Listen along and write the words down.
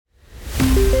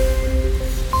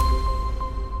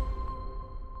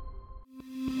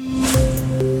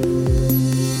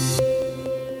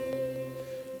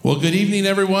good evening,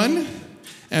 everyone,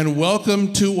 and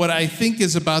welcome to what I think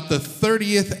is about the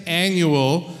 30th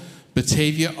annual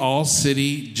Batavia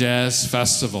All-City Jazz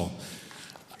Festival.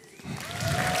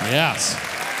 Yes.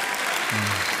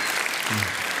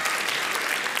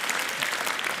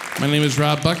 My name is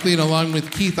Rob Buckley, and along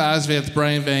with Keith Osvath,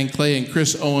 Brian Van Clay, and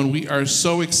Chris Owen, we are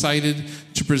so excited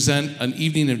to present an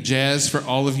evening of jazz for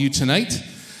all of you tonight.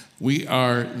 We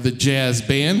are the jazz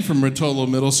band from Rotolo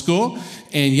Middle School,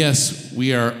 and yes,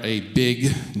 we are a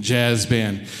big jazz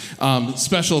band.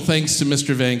 Special thanks to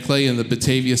Mr. Van Clay and the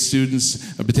Batavia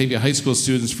students, Batavia High School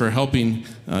students, for helping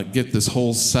get this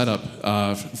whole setup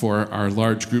for our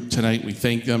large group tonight. We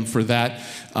thank them for that.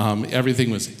 Everything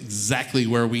was exactly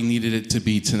where we needed it to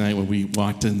be tonight when we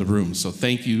walked in the room. So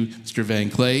thank you, Mr.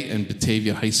 Van Clay and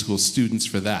Batavia High School students,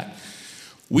 for that.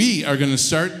 We are going to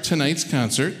start tonight's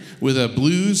concert with a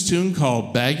blues tune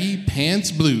called Baggy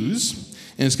Pants Blues,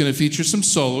 and it's going to feature some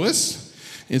soloists.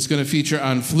 It's going to feature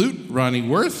on flute, Ronnie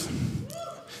Worth,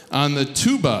 on the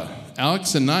tuba,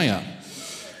 Alex Anaya,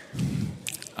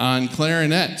 on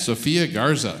clarinet, Sophia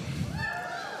Garza,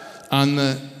 on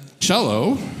the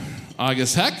cello,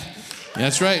 August Heck.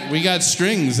 That's right, we got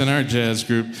strings in our jazz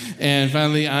group. And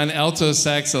finally, on alto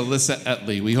sax, Alyssa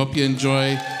Etley. We hope you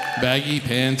enjoy Baggy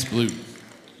Pants Blues.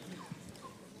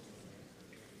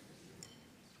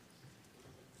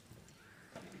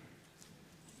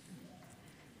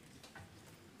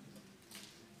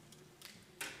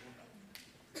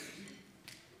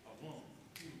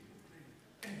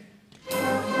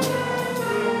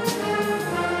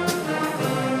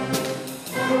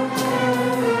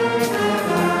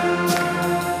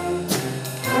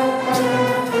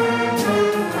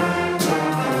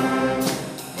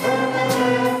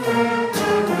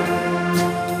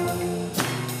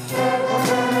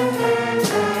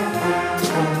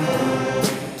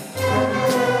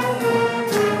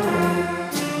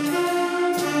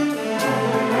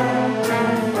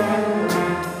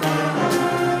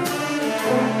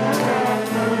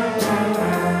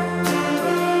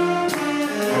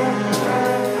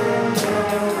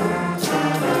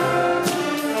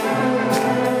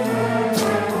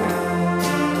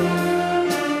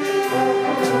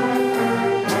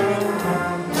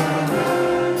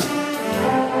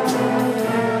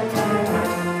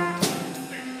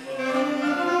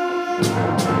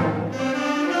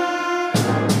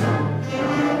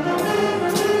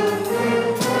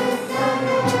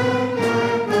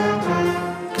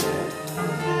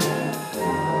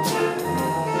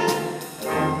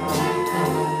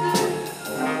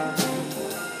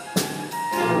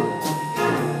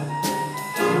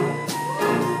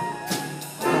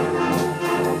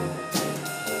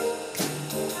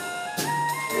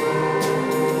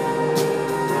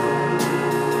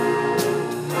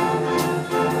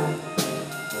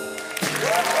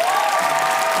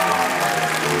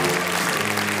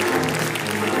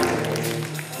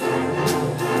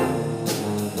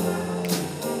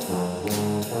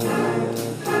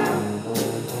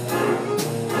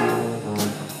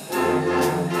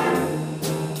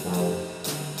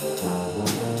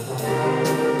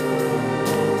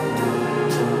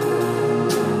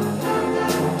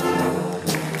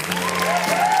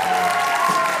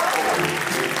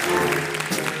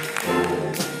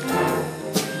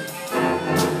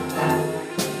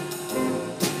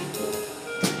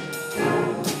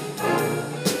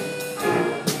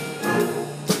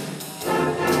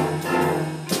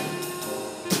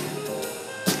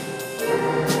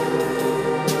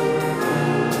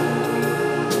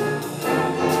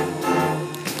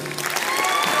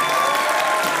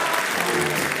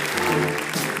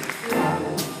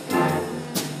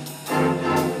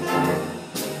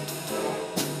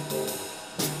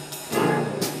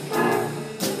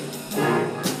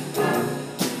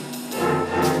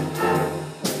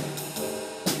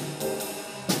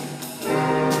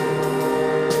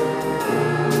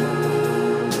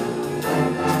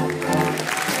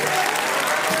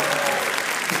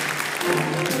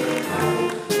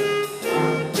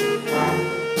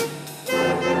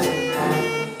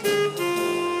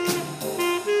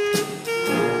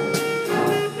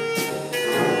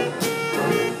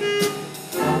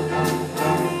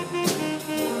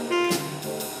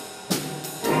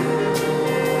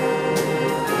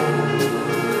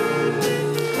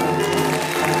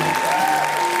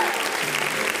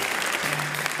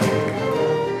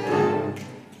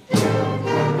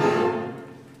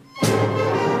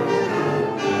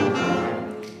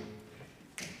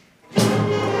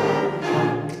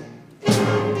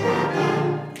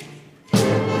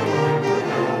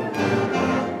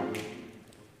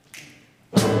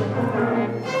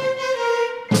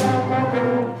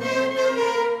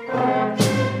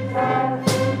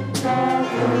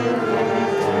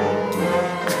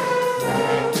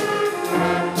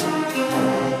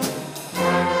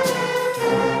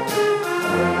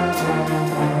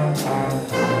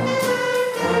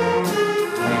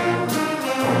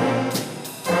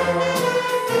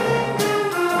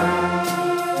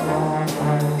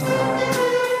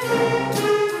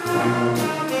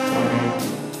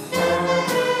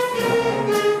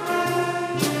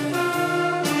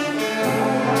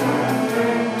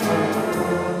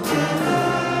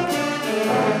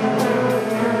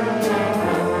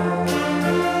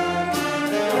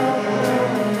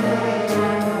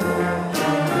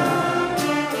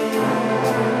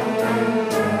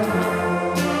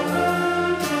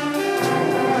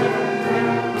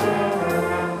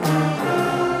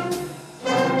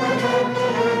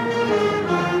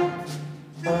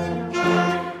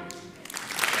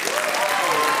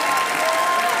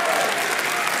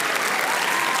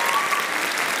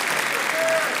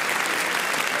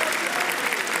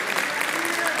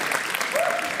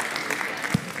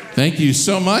 Thank you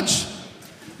so much.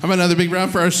 How about another big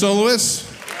round for our soloists?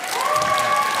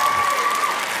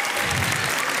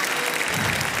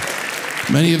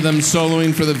 Many of them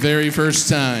soloing for the very first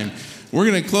time. We're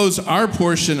going to close our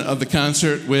portion of the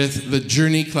concert with the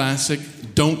Journey classic,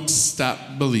 Don't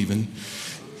Stop Believin'.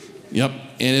 Yep,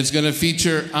 and it's going to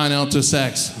feature on alto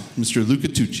sax, Mr. Luca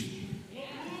Tucci.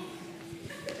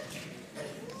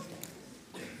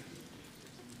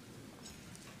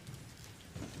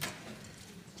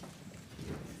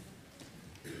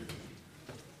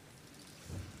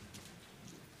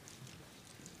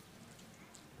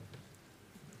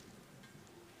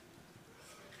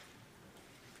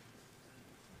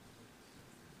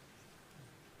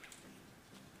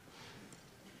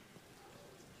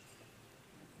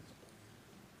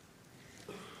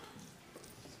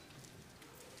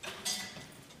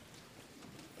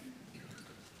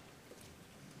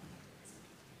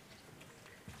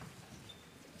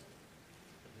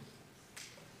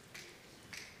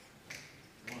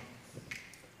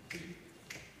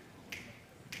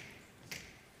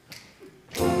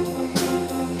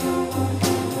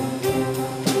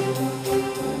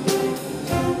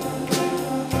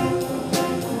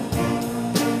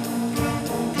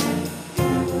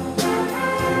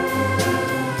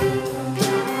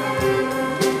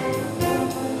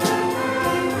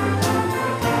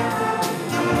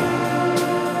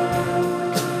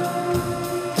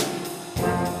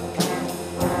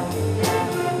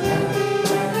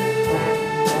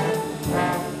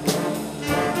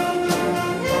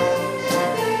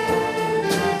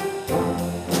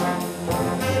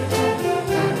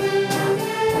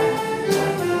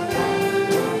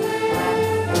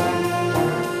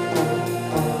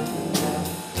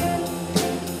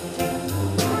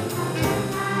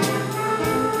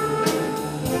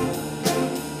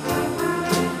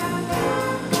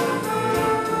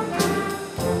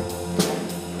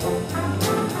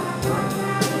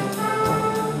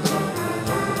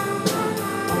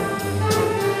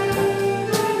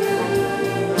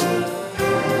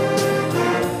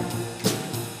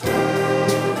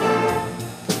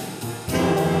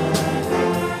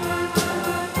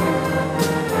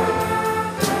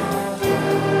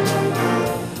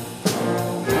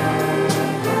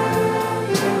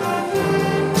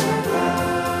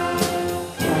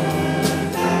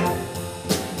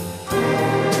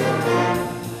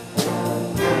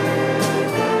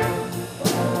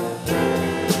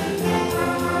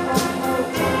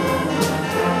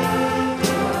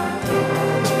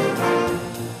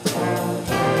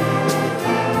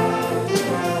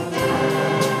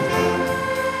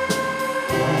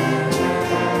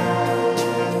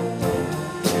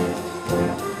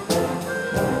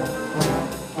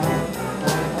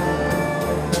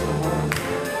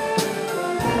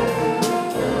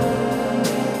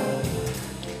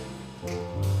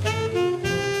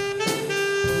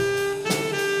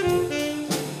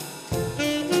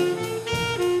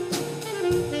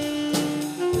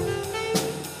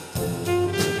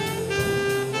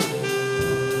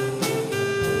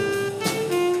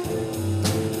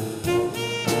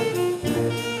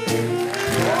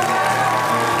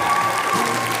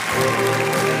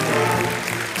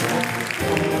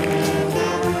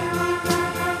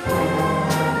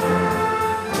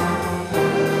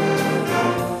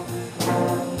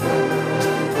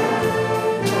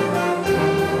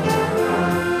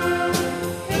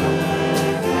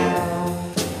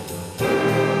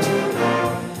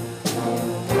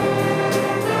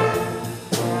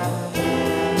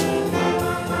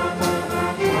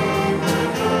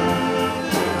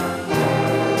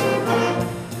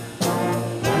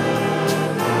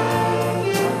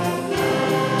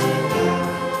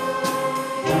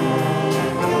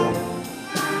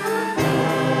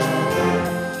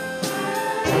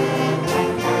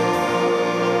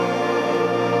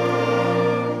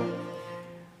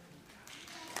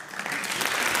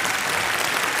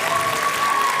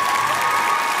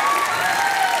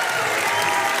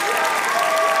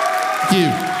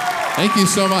 Thank you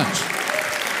so much.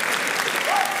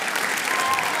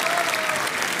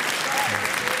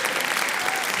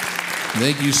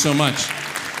 Thank you so much.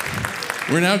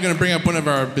 We're now going to bring up one of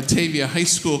our Batavia High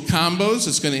School combos.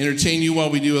 It's going to entertain you while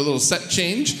we do a little set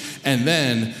change, and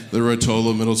then the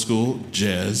Rotolo Middle School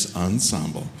Jazz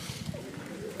Ensemble.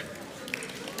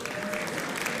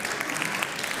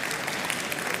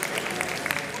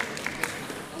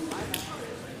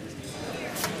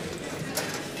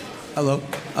 Hello.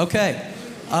 Okay.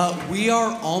 We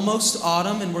are almost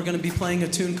autumn, and we're going to be playing a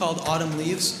tune called Autumn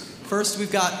Leaves. First,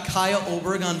 we've got Kaya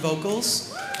Olberg on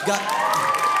vocals.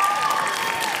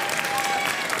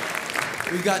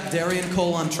 We've got Darian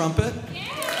Cole on trumpet.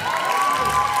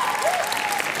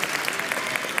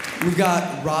 We've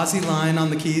got Rozzy Line on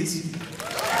the keys.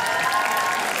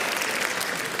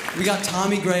 We got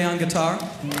Tommy Gray on guitar.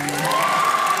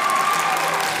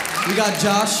 We got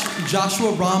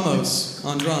Joshua Ramos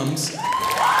on drums.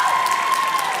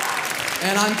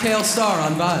 And I'm Kale Starr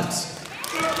on vibes.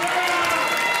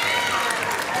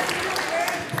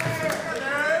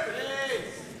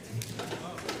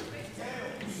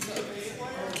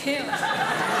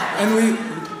 And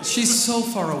she's so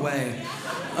far away.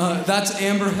 That's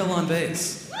Amber Hill on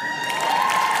bass.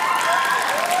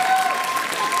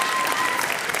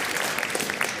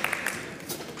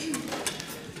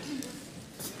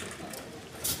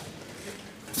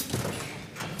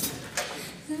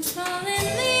 The fallen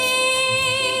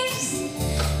leaves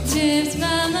drift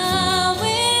by my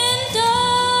window.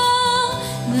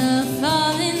 The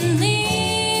fallen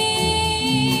leaves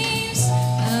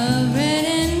of red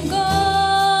and gold.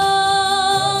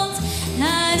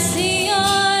 I see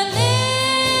your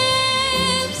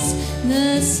lips,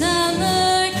 the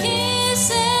summer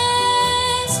kisses,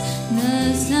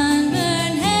 the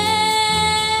sunburned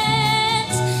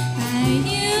hands I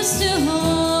used to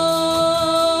hold.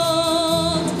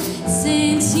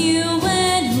 Since you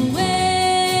went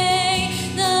away,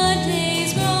 the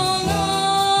days grow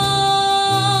long,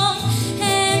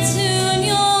 and soon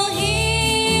you'll hear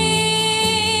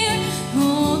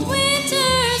old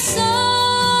winter's song.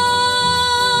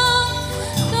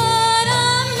 But I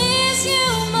miss you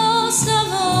most of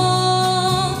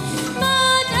all,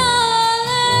 my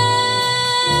darling,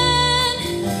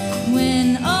 when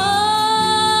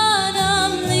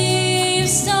autumn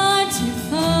leaves start to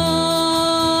fall.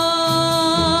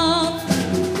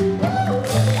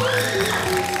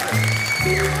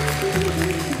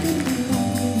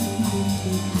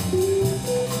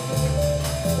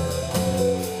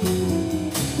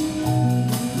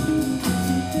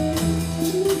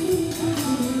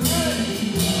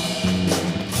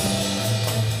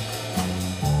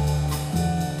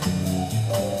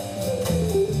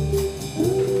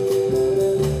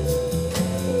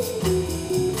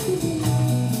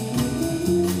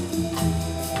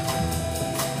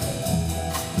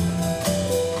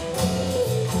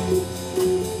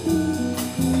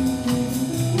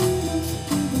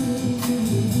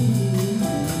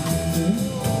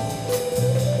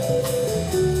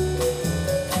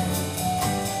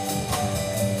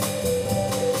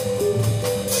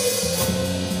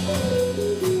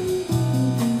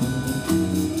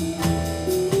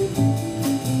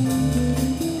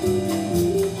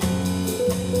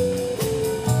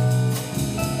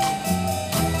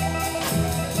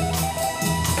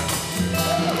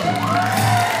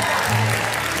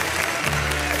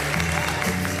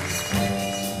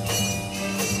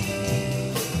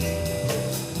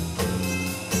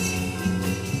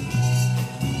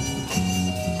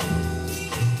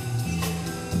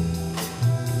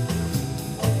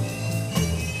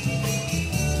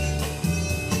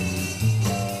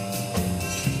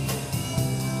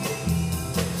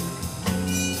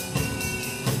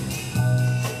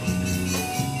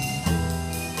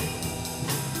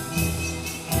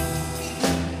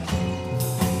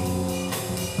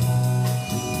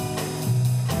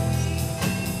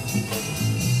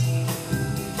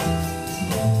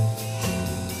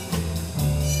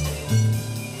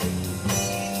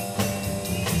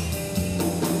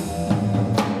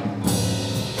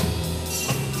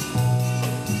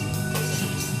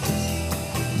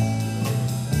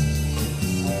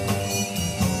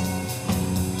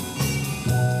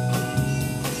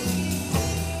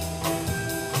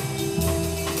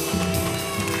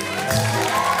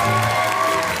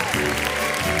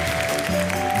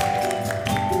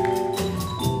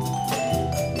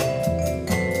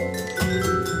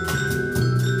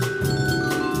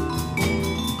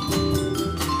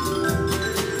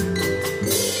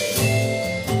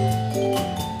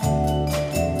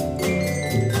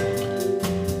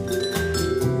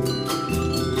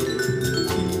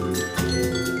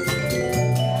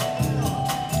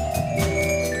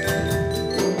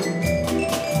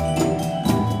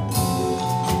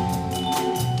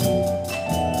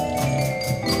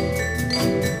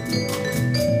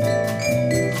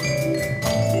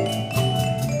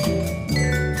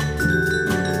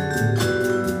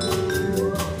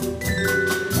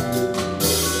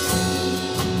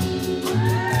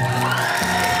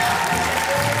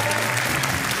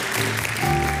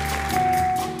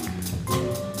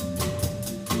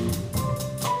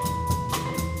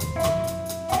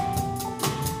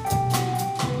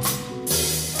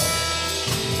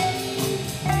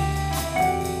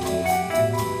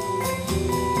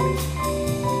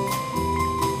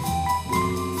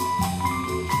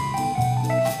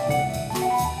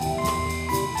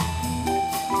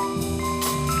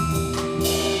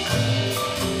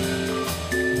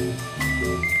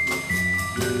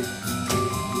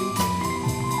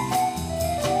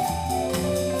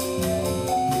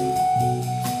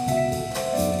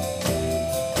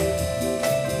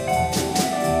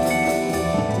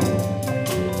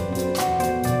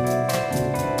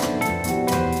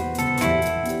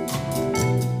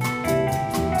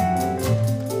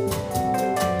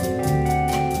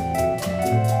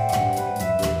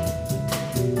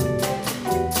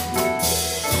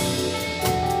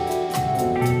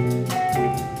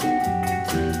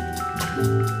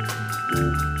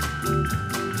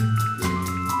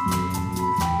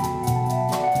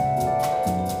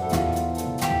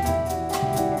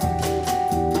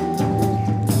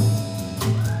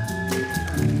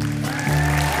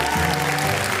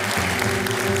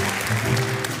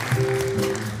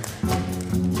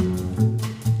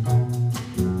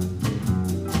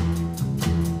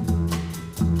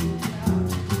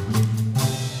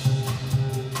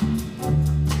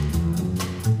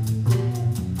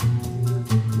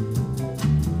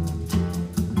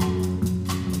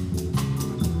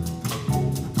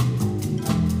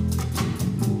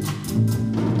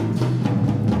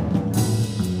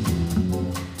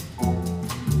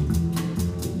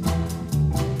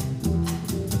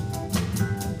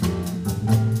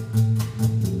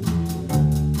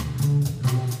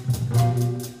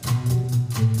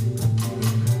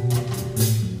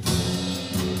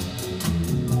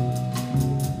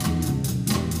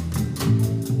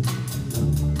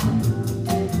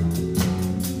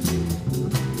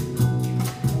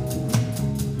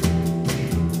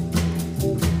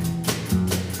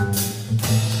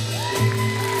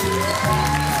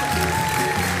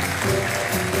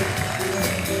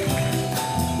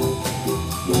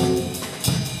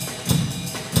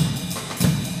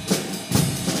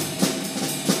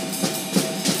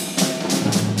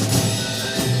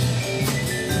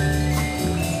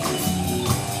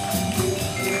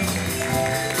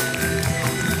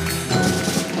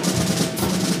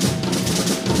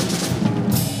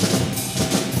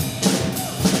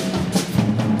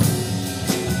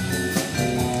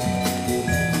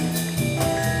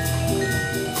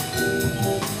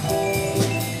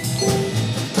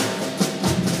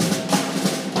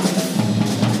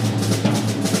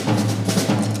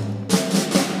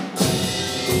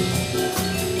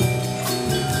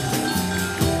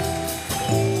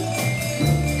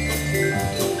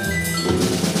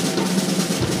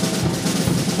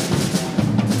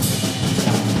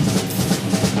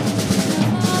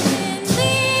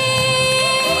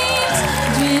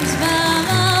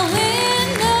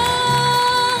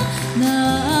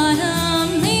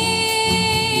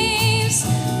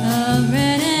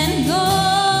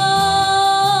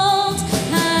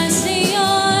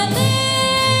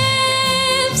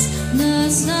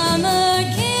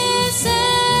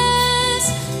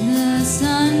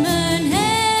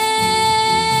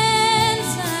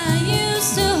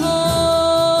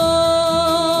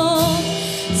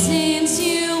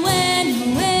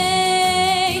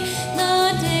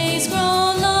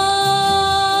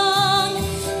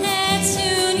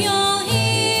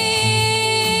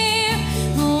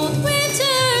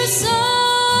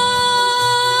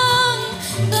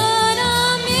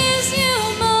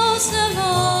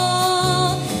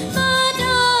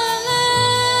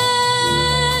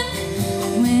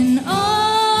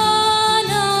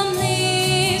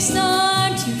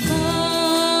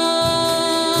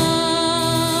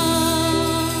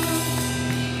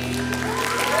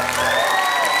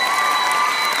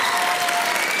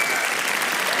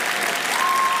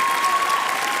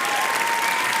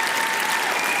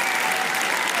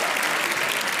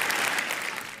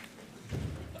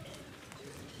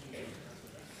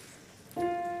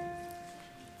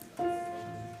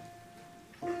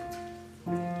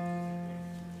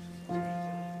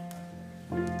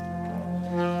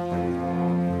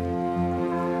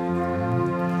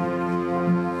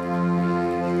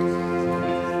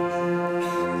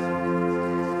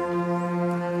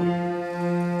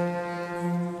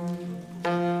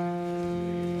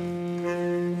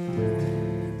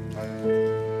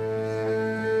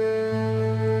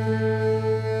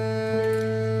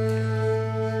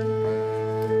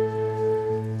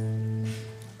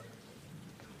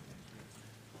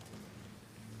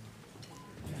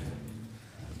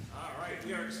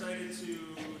 We are excited to, do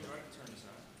I have to turn this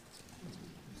on?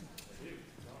 I do.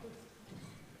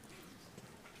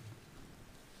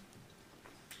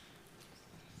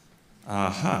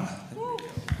 Aha.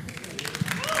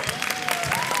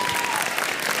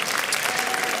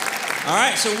 All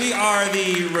right, so we are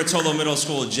the Rotolo Middle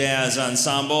School Jazz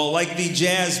Ensemble. Like the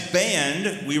jazz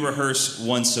band, we rehearse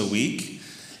once a week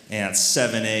at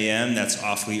 7 a.m. That's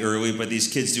awfully early, but these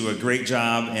kids do a great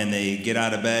job, and they get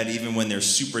out of bed even when they're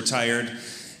super tired,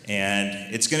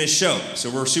 and it's going to show. So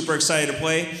we're super excited to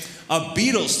play a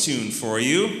Beatles tune for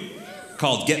you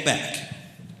called Get Back.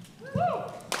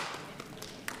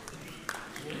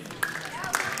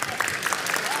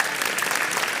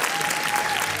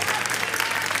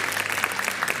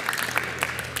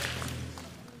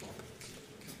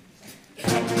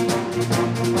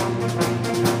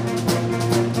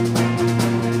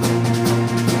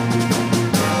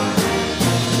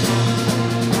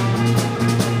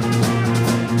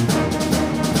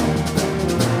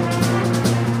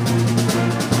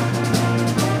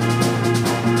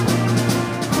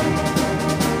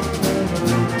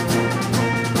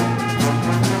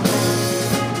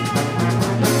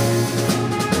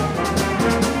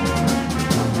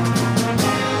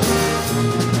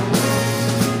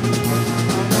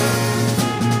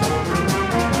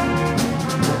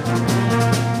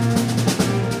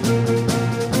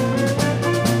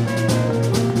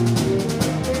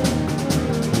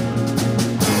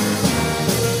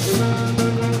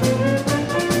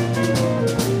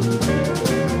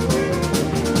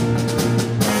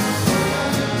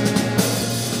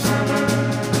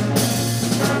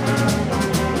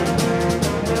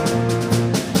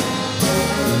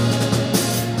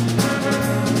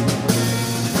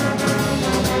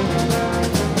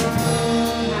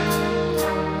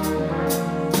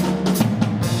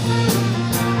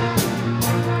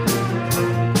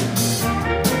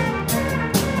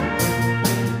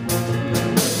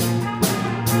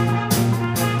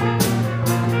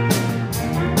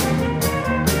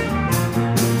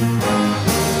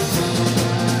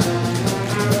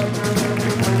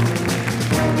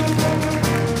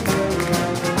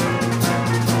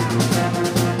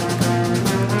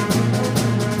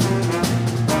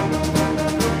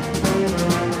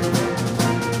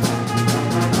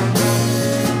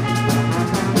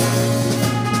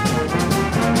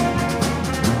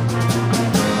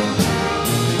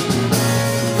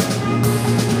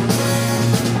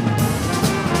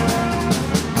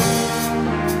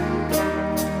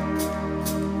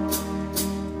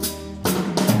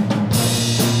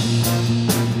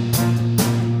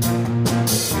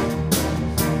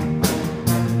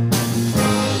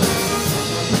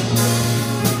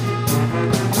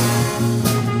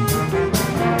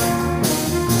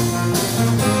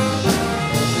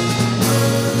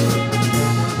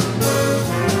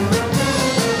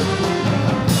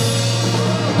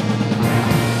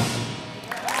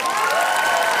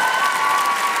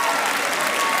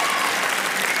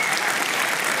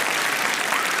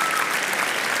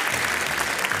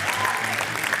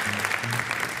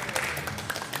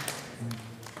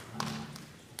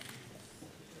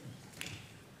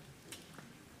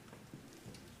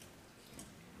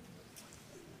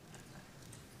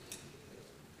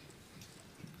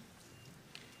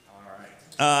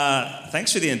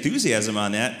 Thanks for the enthusiasm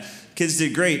on that. Kids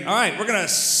did great. All right, we're going to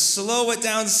slow it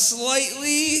down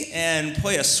slightly and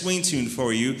play a swing tune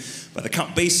for you by the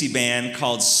Count Basie Band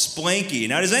called Splanky.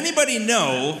 Now, does anybody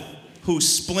know who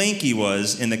Splanky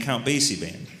was in the Count Basie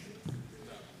Band?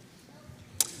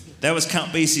 That was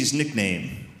Count Basie's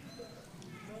nickname,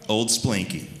 Old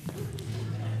Splanky.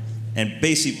 And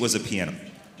Basie was a piano.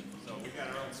 So we got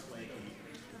our own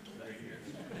Splanky right here.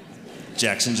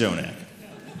 Jackson Jonak.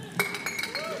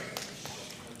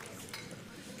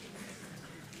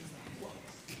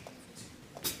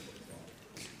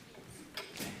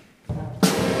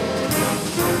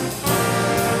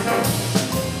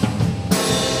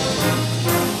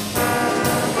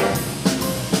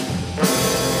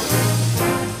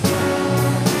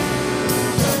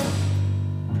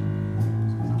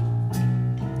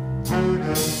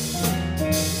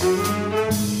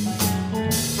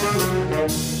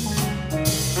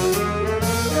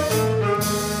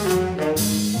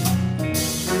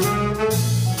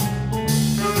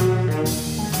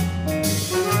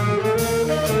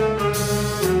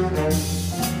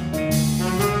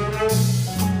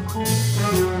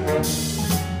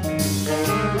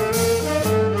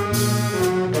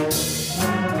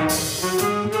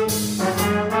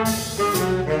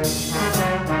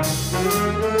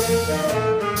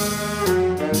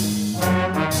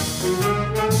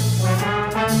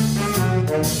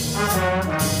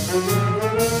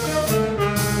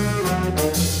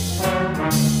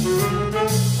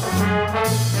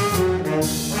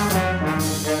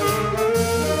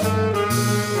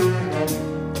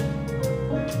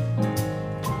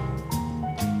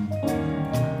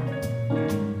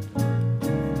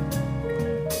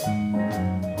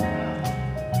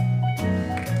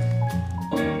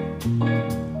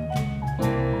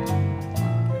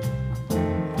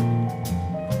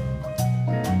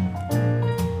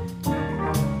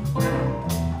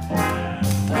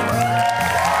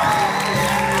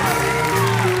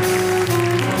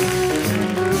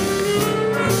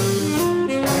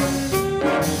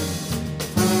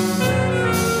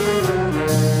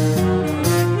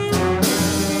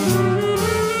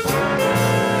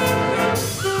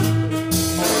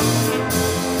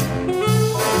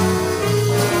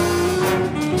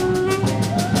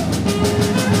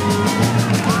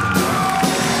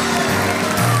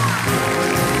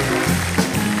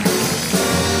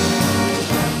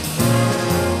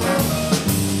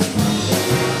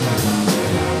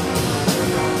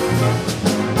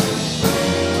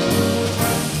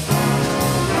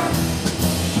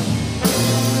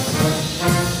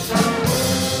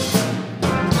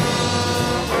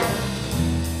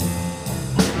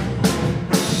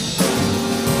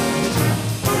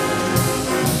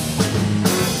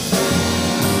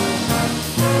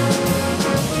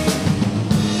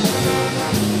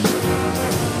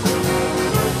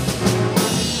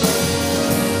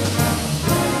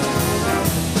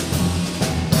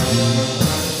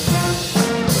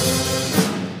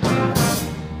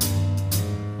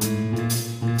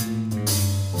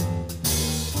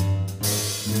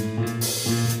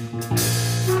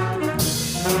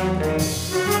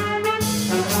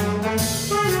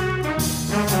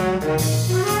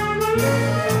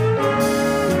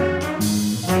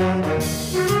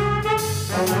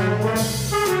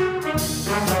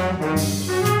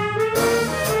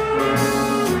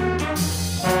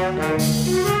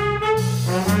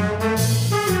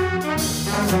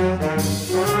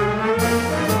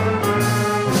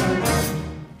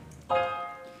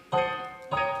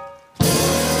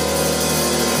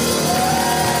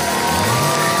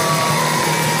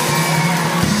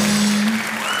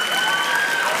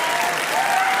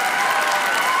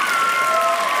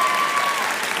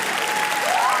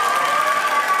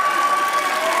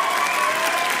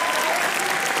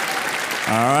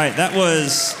 right, that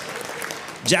was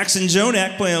Jackson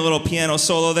Jonak playing a little piano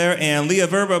solo there, and Leah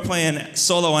Verba playing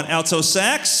solo on alto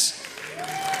sax.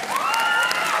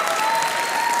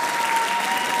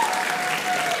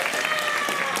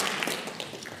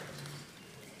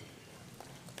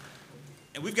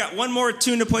 And we've got one more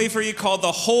tune to play for you called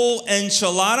The Whole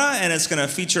Enchilada, and it's going to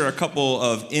feature a couple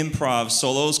of improv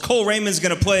solos. Cole Raymond's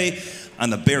going to play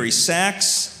on the Barry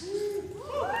sax.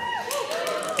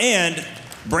 And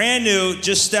brand new,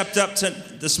 just stepped up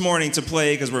this morning to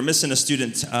play because we're missing a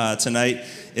student tonight,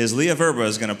 is Leah Verba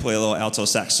is going to play a little alto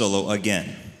sax solo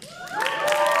again.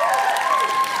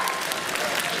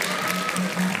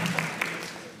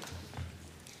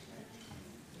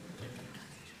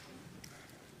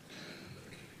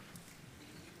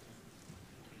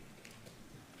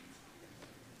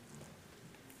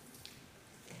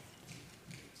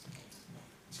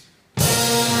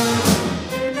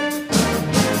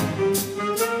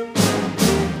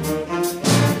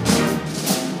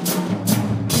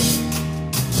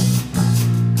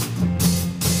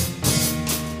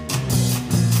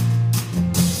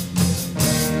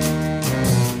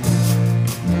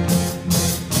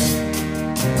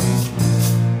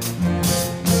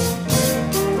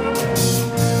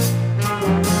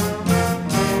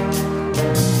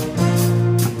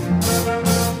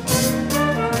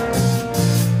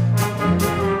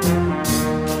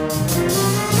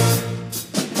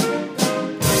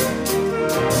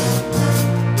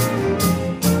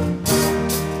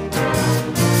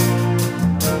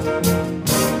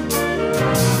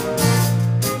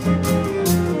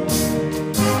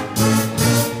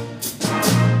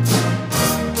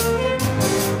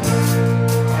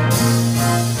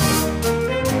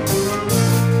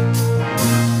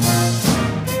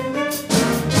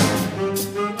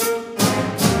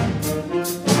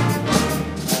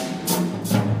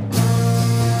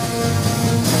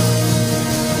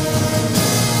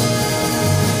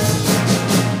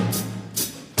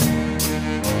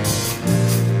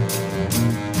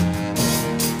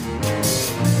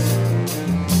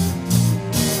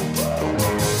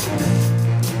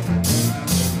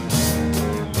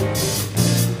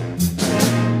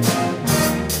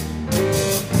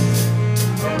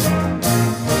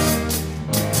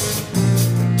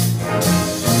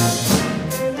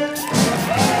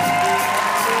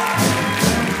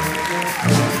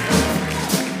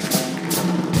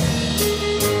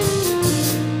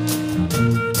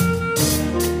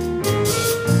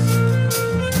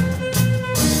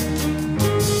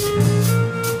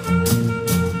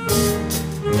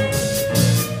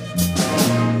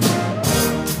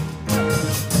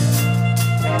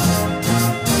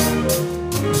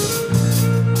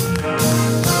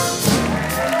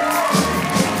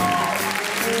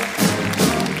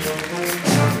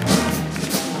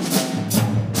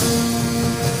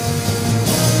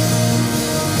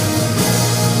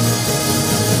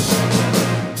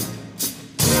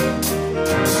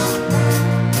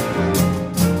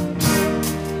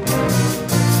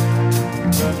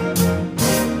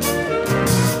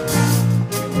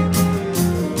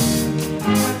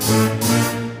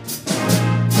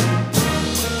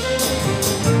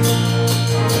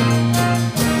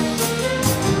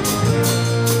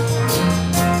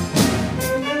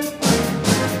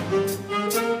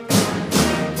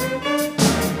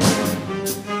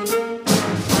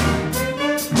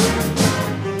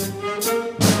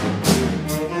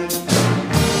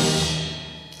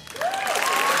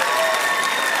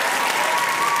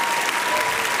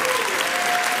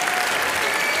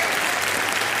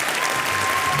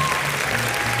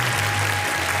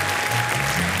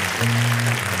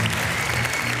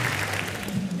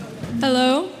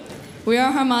 We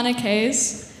are Harmonic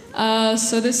Haze.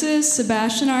 So this is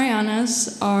Sebastian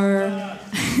Arianas, our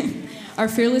our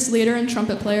fearless leader and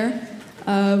trumpet player.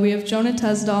 We have Jonah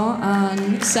Tesdall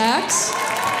on sax.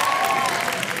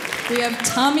 We have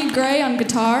Tommy Gray on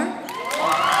guitar.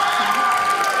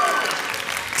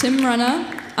 Tim Runna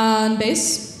on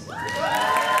bass.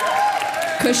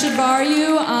 Kushid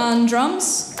Baryu on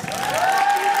drums.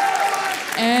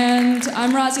 And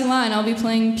I'm Rozzy Line. I'll be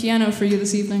playing piano for you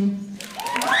this evening.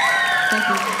 Thank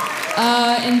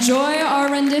you. Enjoy our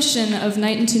rendition of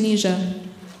Night in Tunisia.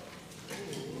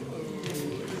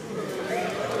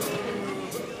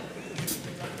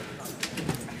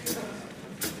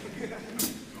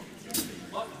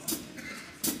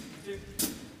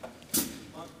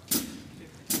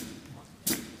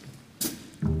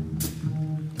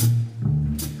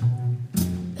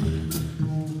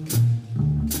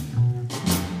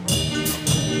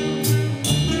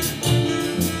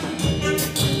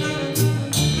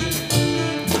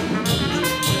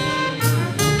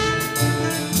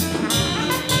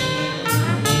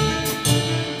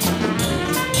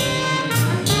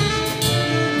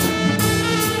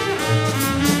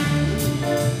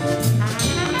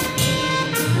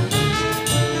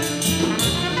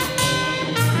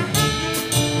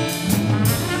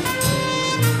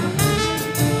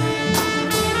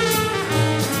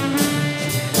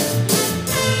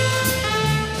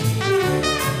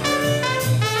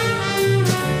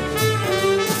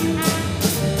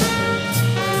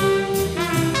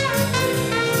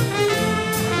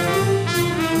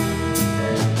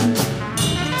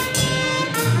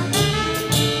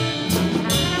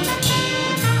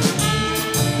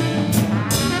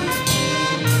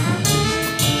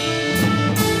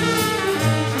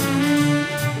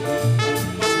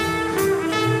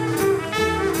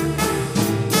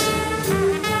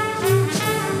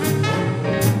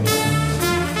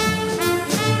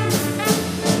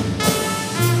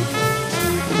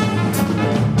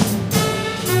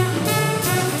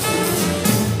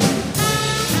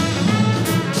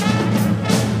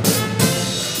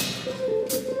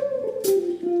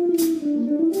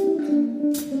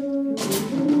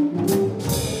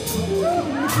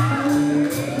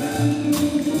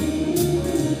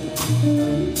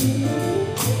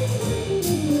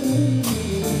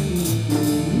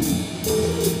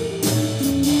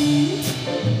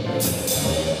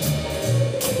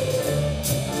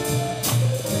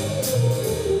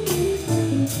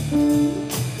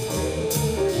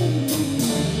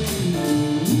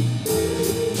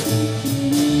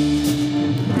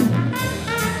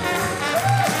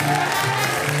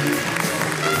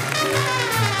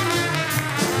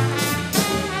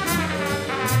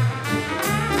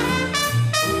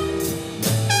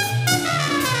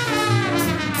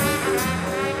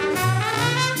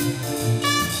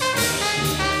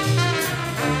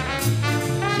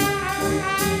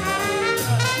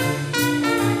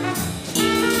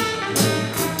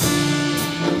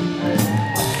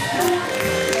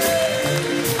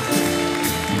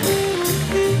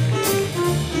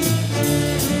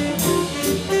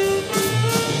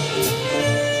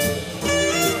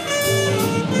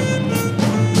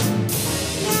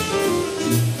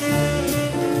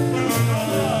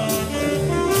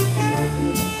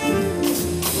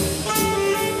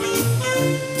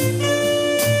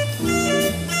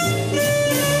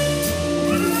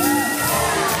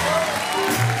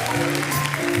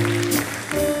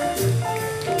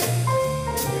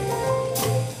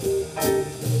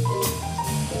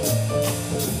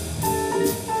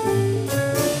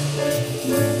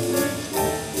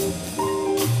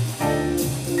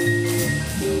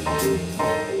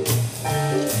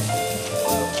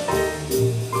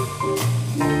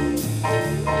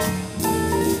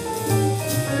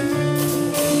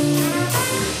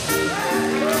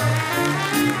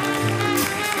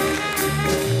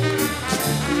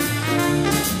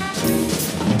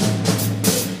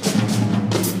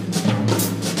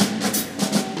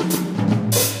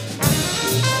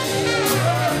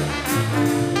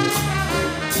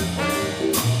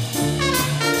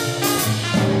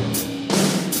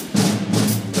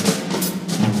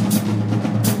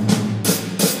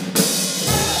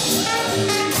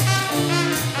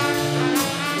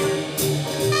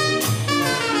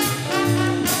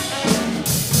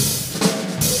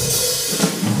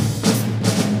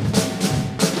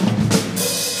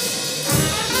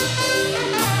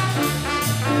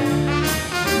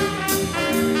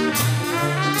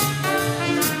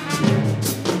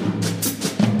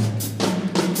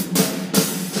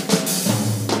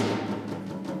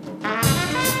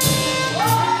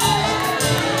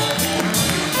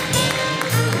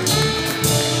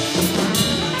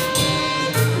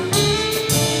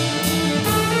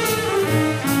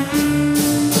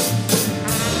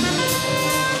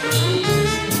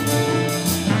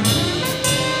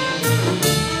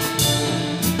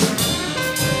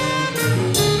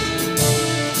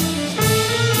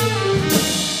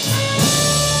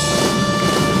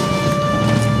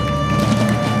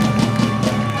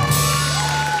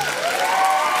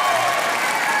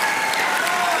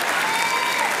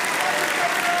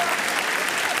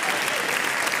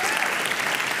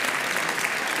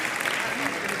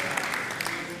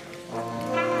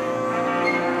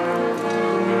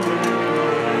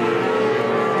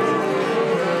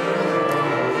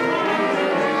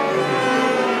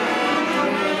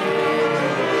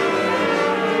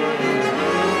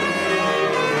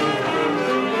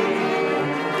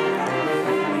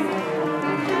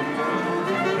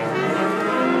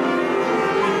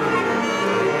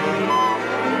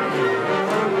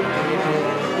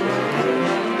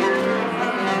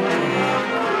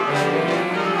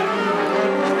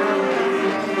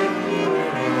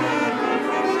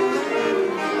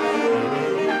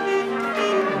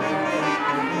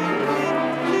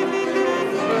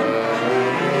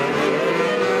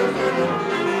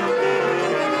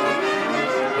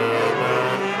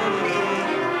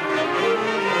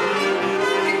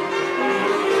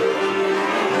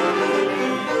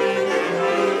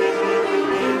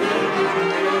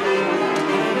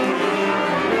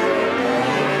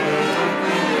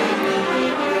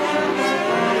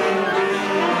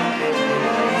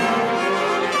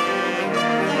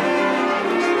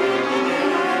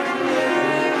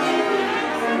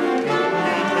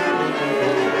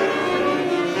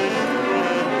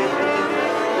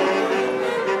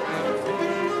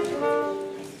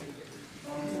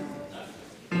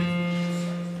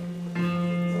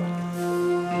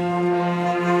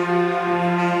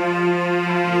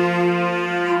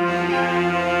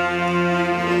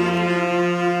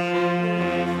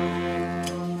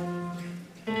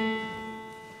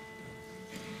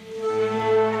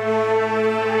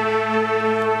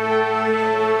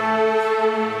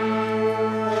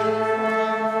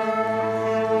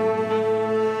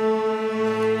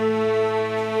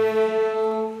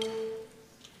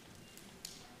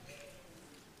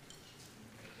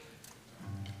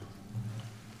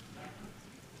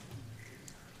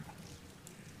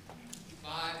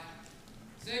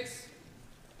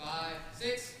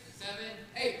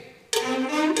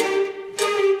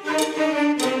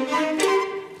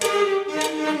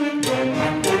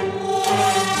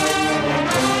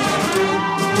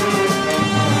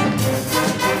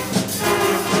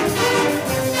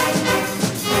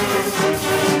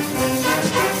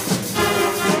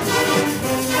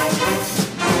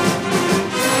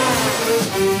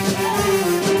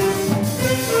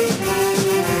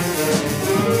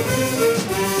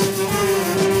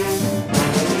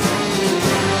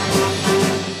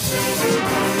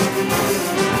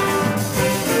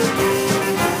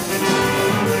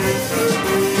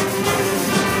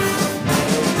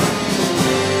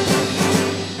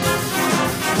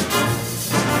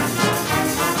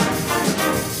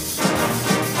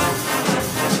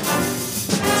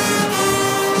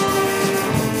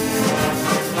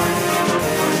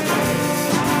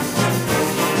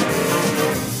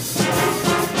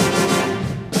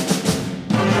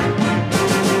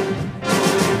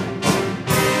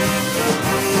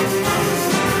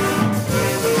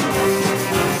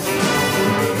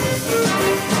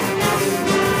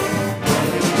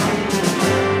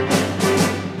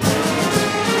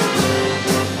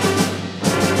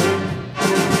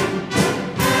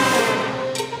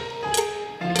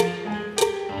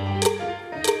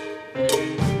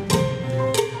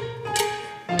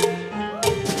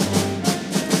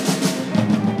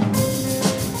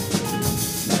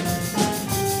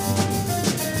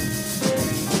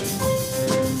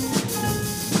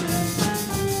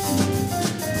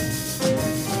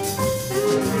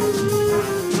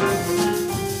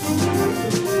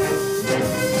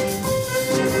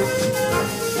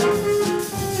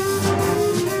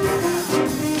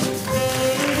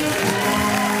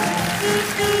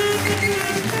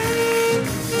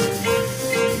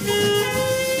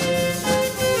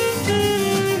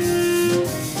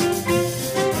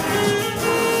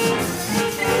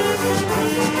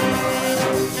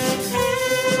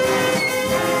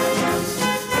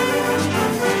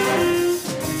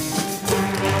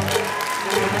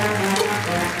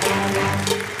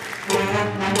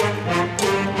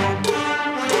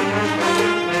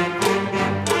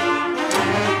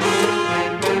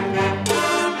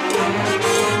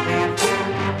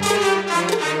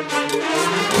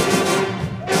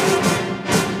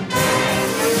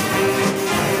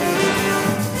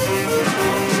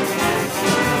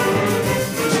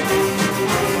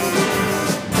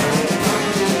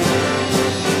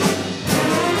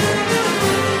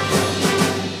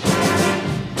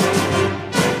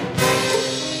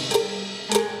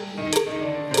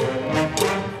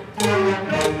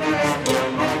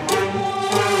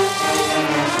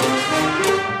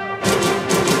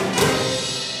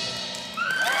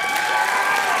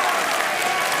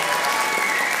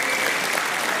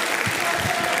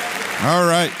 All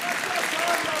right.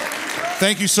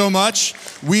 Thank you so much.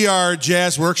 We are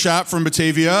Jazz Workshop from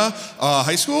Batavia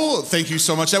High School. Thank you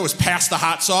so much. That was Pass the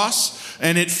Hot Sauce,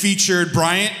 and it featured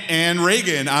Bryant and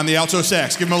Reagan on the alto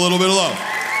sax. Give them a little bit of love.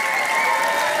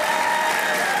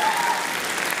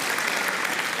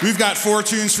 We've got 4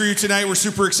 tunes for you tonight. We're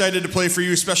super excited to play for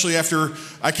you, especially after,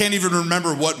 I can't even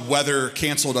remember what weather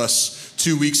canceled us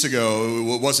 2 weeks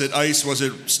ago. Was it ice? Was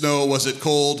it snow? Was it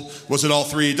cold? Was it all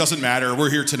three? It doesn't matter. We're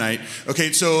here tonight.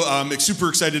 Okay, so super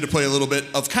excited to play a little bit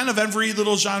of kind of every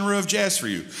little genre of jazz for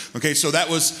you. Okay, so that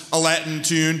was a Latin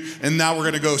tune, and now we're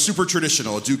going to go super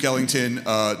traditional, a Duke Ellington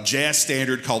jazz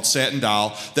standard called Satin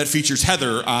Doll that features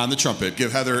Heather on the trumpet.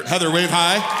 Give Heather wave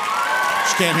high.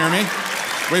 She can't hear me.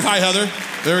 Wave high, Heather.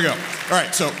 There we go. All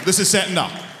right, so this is Satin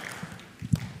Doll.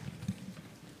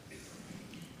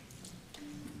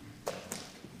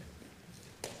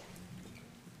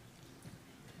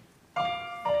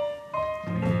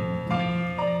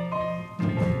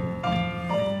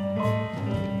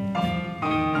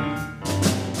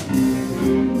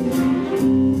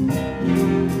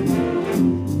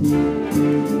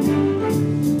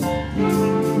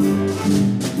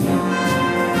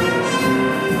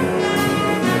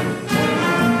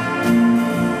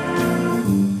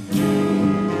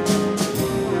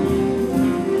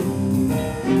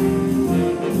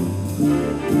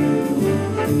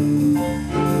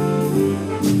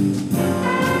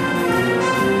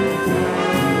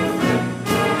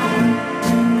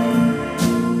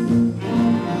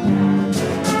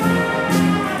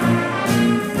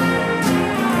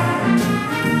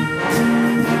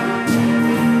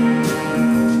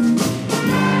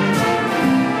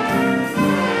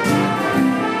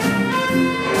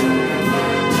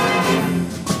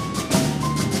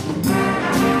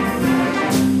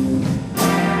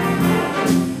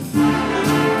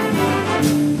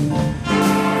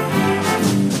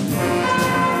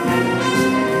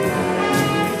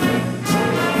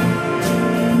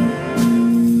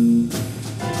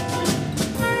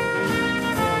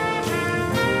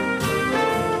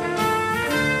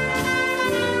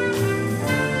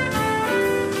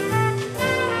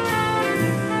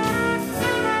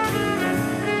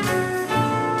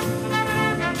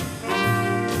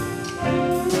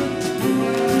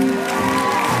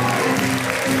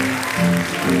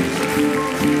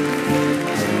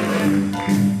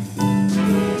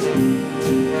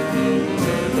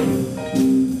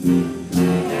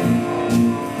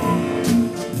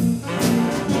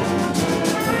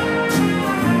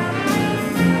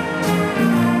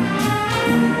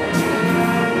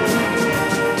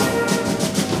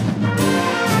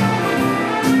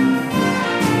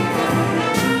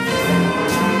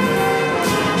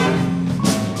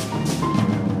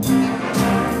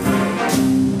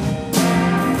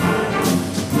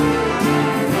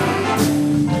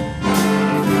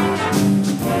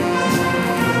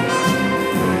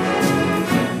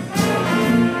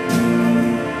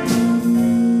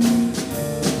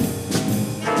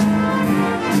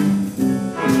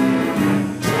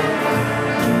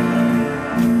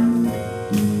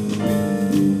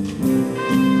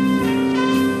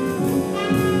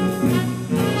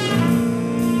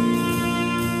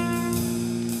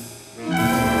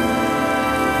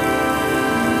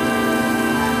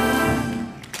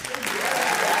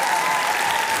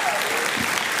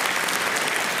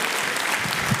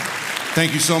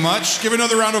 Thank you so much. Give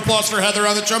another round of applause for Heather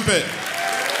on the trumpet.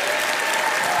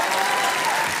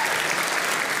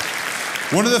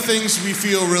 One of the things we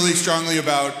feel really strongly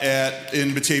about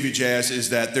in Batavia Jazz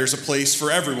is that there's a place for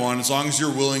everyone as long as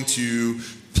you're willing to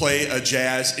play a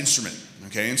jazz instrument.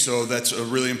 Okay, and so that's a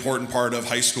really important part of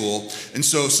high school. And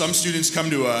so some students come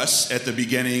to us at the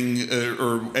beginning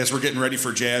or as we're getting ready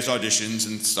for jazz auditions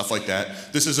and stuff like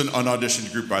that. This is an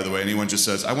unauditioned group, by the way. Anyone just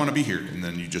says, I want to be here, and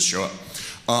then you just show up.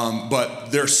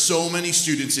 But there's so many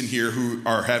students in here who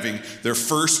are having their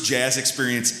first jazz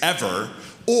experience ever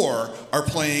or are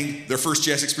playing their first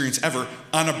jazz experience ever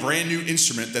on a brand new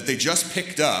instrument that they just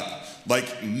picked up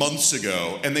like months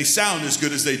ago, and they sound as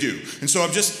good as they do. And so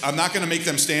I'm not gonna make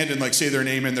them stand and like say their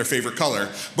name and their favorite color,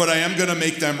 but I am gonna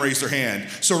make them raise their hand.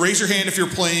 So raise your hand if you're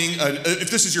playing, if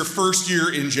this is your first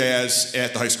year in jazz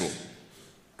at the high school.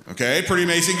 Okay, pretty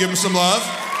amazing, give them some love.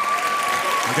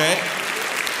 Okay.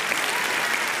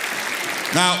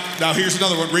 Now here's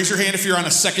another one. Raise your hand if you're on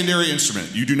a secondary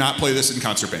instrument. You do not play this in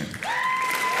concert band.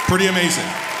 Pretty amazing.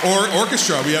 Or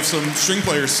orchestra, we have some string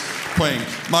players playing.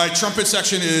 My trumpet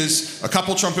section is a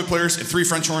couple trumpet players and 3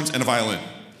 French horns and a violin.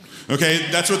 Okay,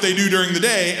 that's what they do during the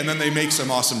day, and then they make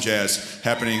some awesome jazz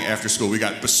happening after school. We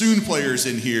got bassoon players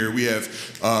in here. We have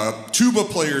tuba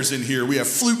players in here. We have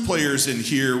flute players in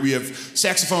here. We have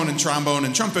saxophone and trombone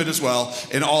and trumpet as well,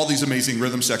 and all these amazing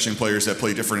rhythm section players that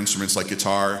play different instruments like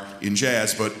guitar in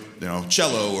jazz, but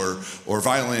cello or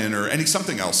violin or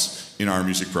something else in our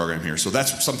music program here. So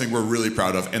that's something we're really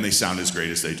proud of, and they sound as great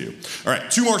as they do. All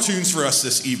right, 2 more tunes for us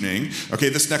this evening. Okay,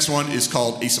 this next one is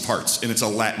called Ace of Hearts, and it's a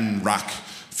Latin rock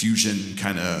fusion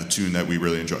kind of tune that we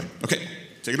really enjoy. Okay,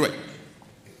 take it away.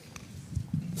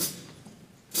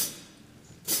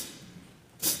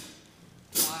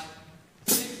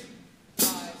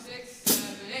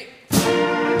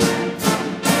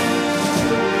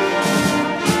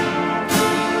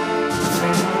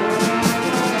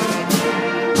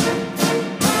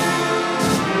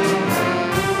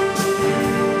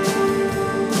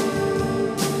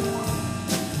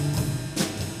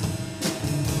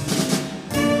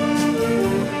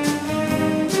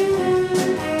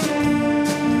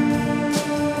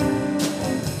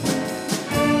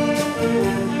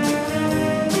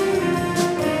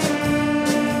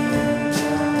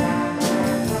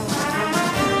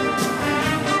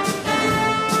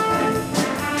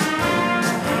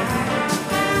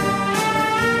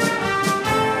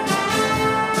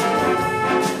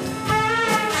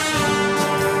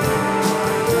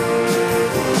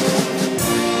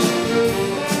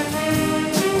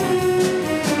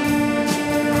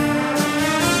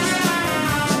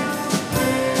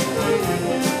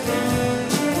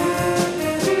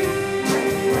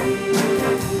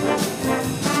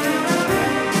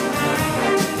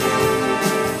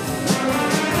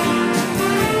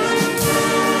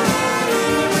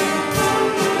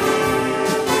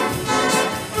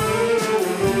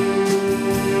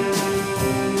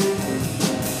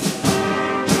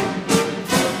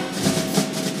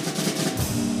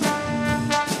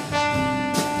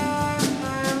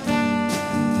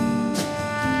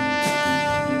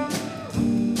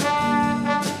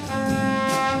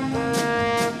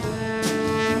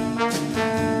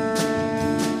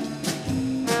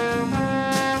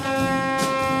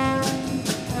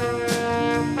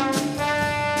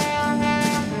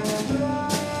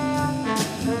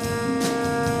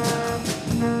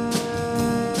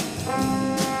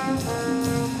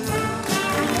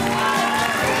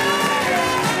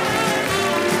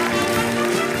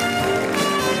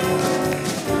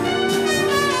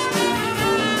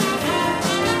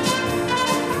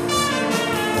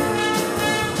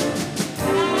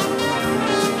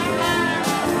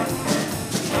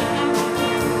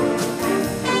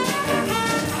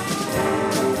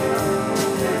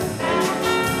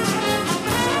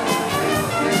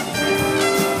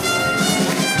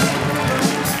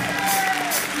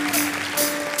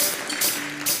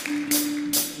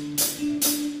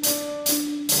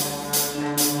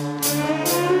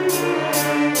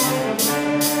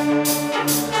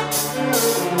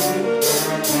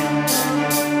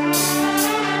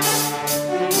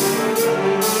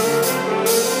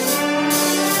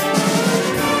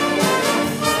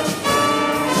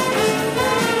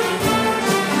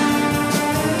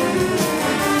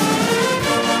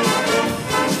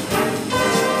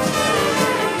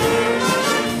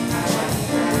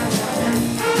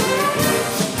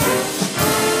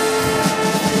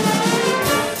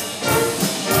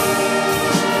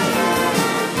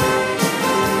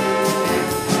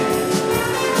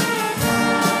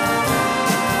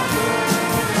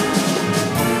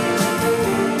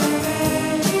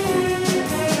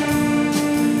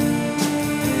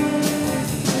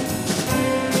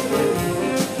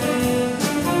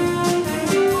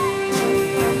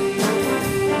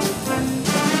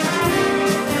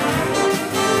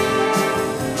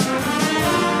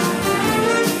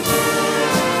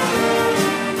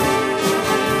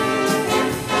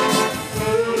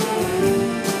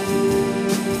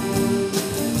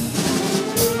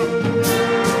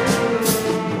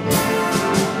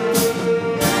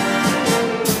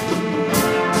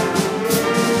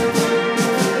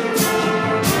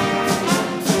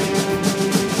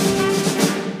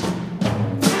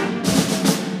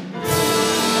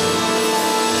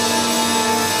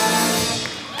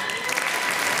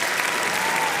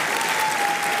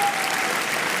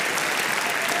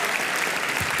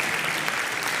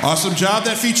 Awesome job.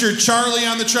 That featured Charlie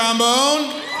on the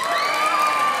trombone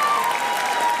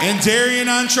and Darian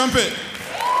on trumpet.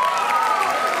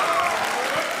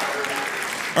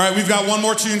 All right, we've got one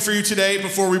more tune for you today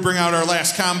before we bring out our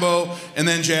last combo, and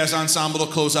then Jazz Ensemble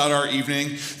to close out our evening.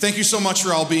 Thank you so much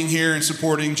for all being here and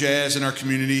supporting jazz in our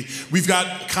community. We've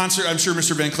got a concert, I'm sure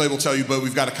Mr. Van Clay will tell you, but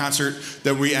we've got a concert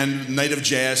that we end, Night of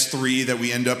Jazz 3, that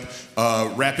we end up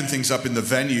wrapping things up in the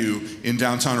venue in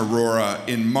downtown Aurora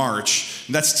in March.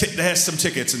 And that has some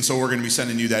tickets, and so we're going to be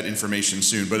sending you that information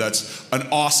soon. But that's an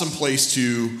awesome place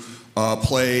to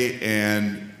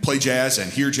play jazz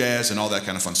and hear jazz and all that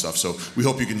kind of fun stuff. So we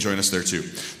hope you can join us there too.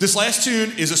 This last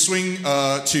tune is a swing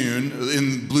tune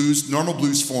in blues, normal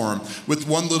blues form, with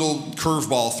one little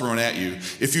curveball thrown at you.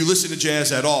 If you listen to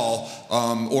jazz at all,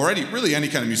 or any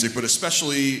kind of music, but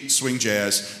especially swing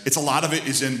jazz, a lot of it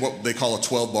is in what they call a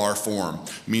 12-bar form,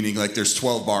 meaning like there's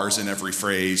 12 bars in every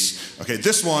phrase. Okay,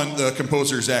 this one, the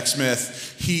composer Zach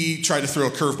Smith, he tried to throw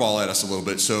a curveball at us a little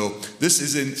bit. So this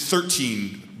is in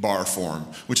 13-bar form,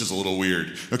 which is a little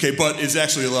weird. Okay, but it's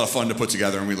actually a lot of fun to put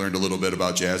together, and we learned a little bit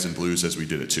about jazz and blues as we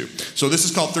did it too. So this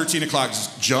is called 13 O'Clock's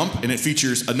Jump, and it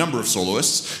features a number of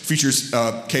soloists. It features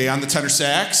Kay on the tenor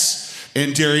sax,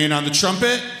 and Darian on the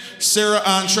trumpet, Sarah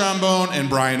on trombone, and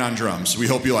Brian on drums. We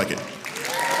hope you like it.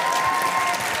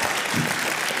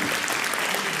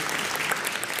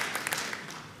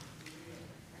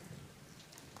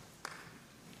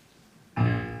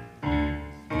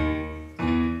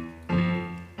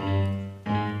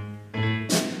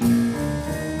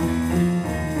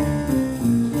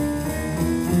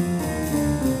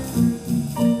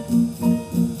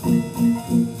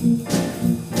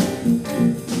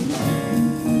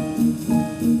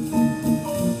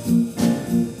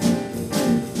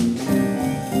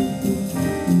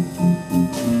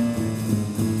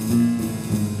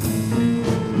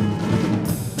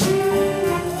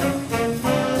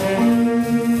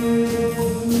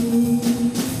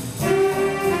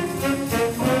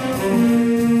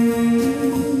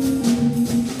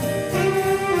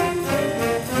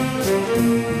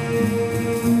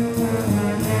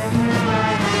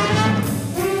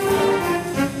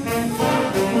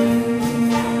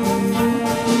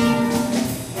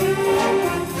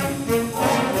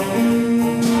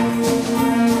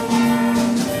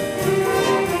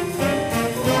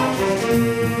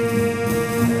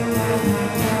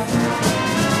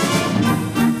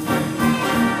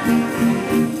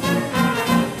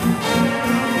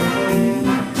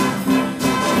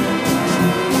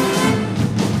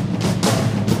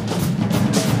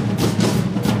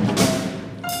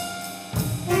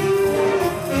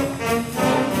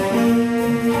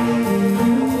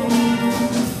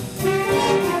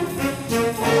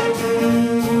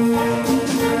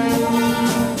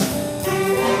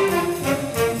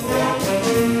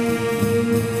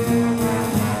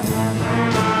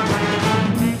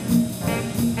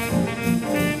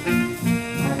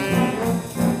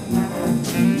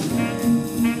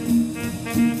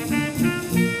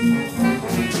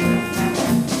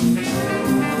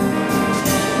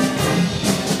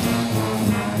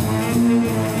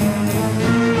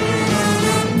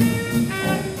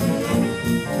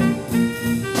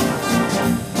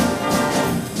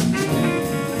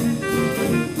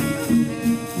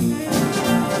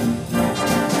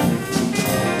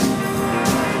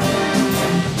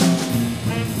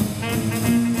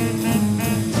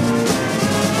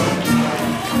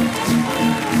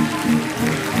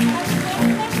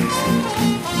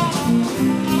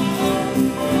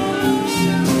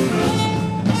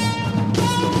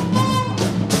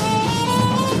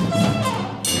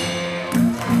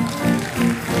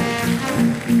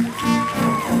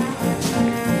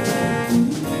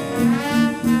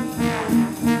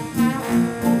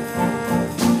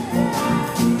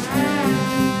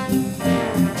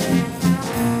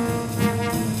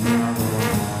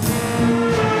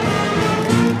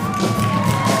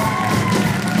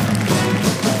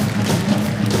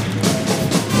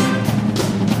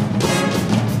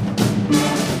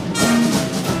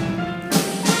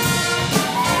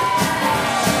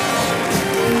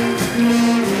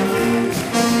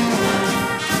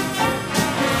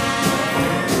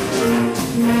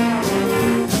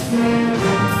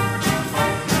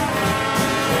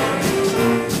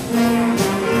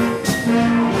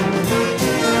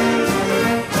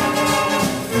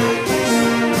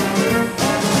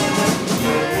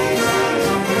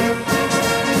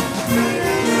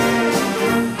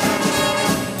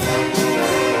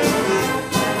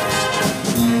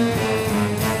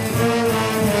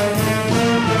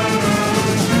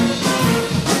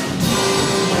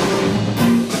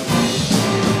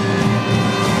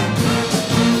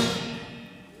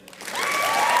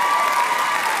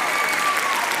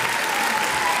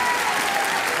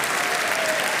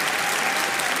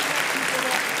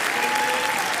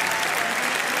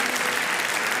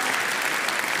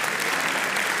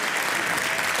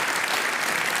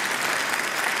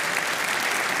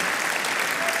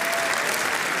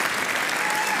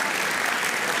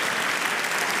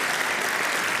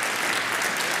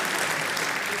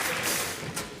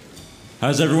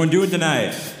 How's everyone doing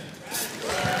tonight?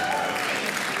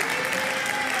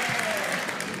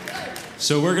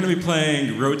 So we're going to be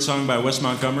playing Road Song by Wes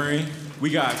Montgomery.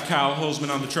 We got Kyle Holzman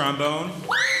on the trombone.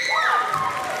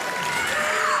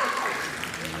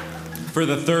 For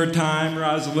the third time,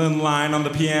 Rosalind Line on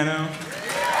the piano.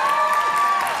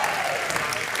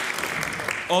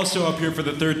 Also up here for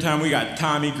the third time, we got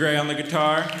Tommy Gray on the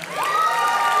guitar.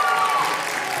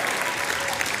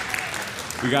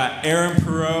 We got Aaron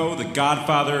Perot, the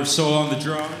godfather of soul, on the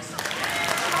drums.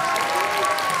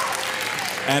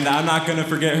 And I'm not gonna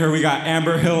forget her, we got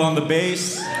Amber Hill on the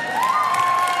bass.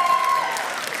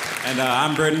 And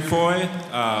I'm Braden Foy.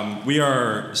 We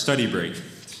are Study Break.